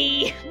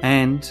 baby!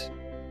 And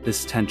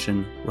this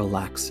tension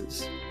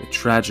relaxes with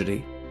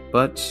tragedy,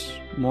 but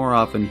more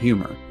often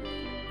humor,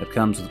 that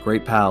comes with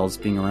great pals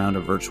being around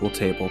a virtual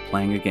table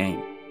playing a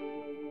game.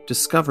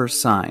 Discover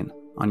Sign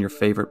on your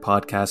favorite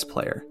podcast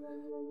player.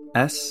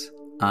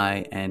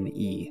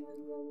 SINE.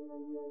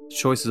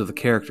 Choices of the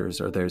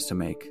characters are theirs to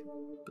make,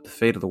 but the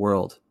fate of the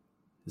world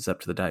is up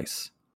to the dice.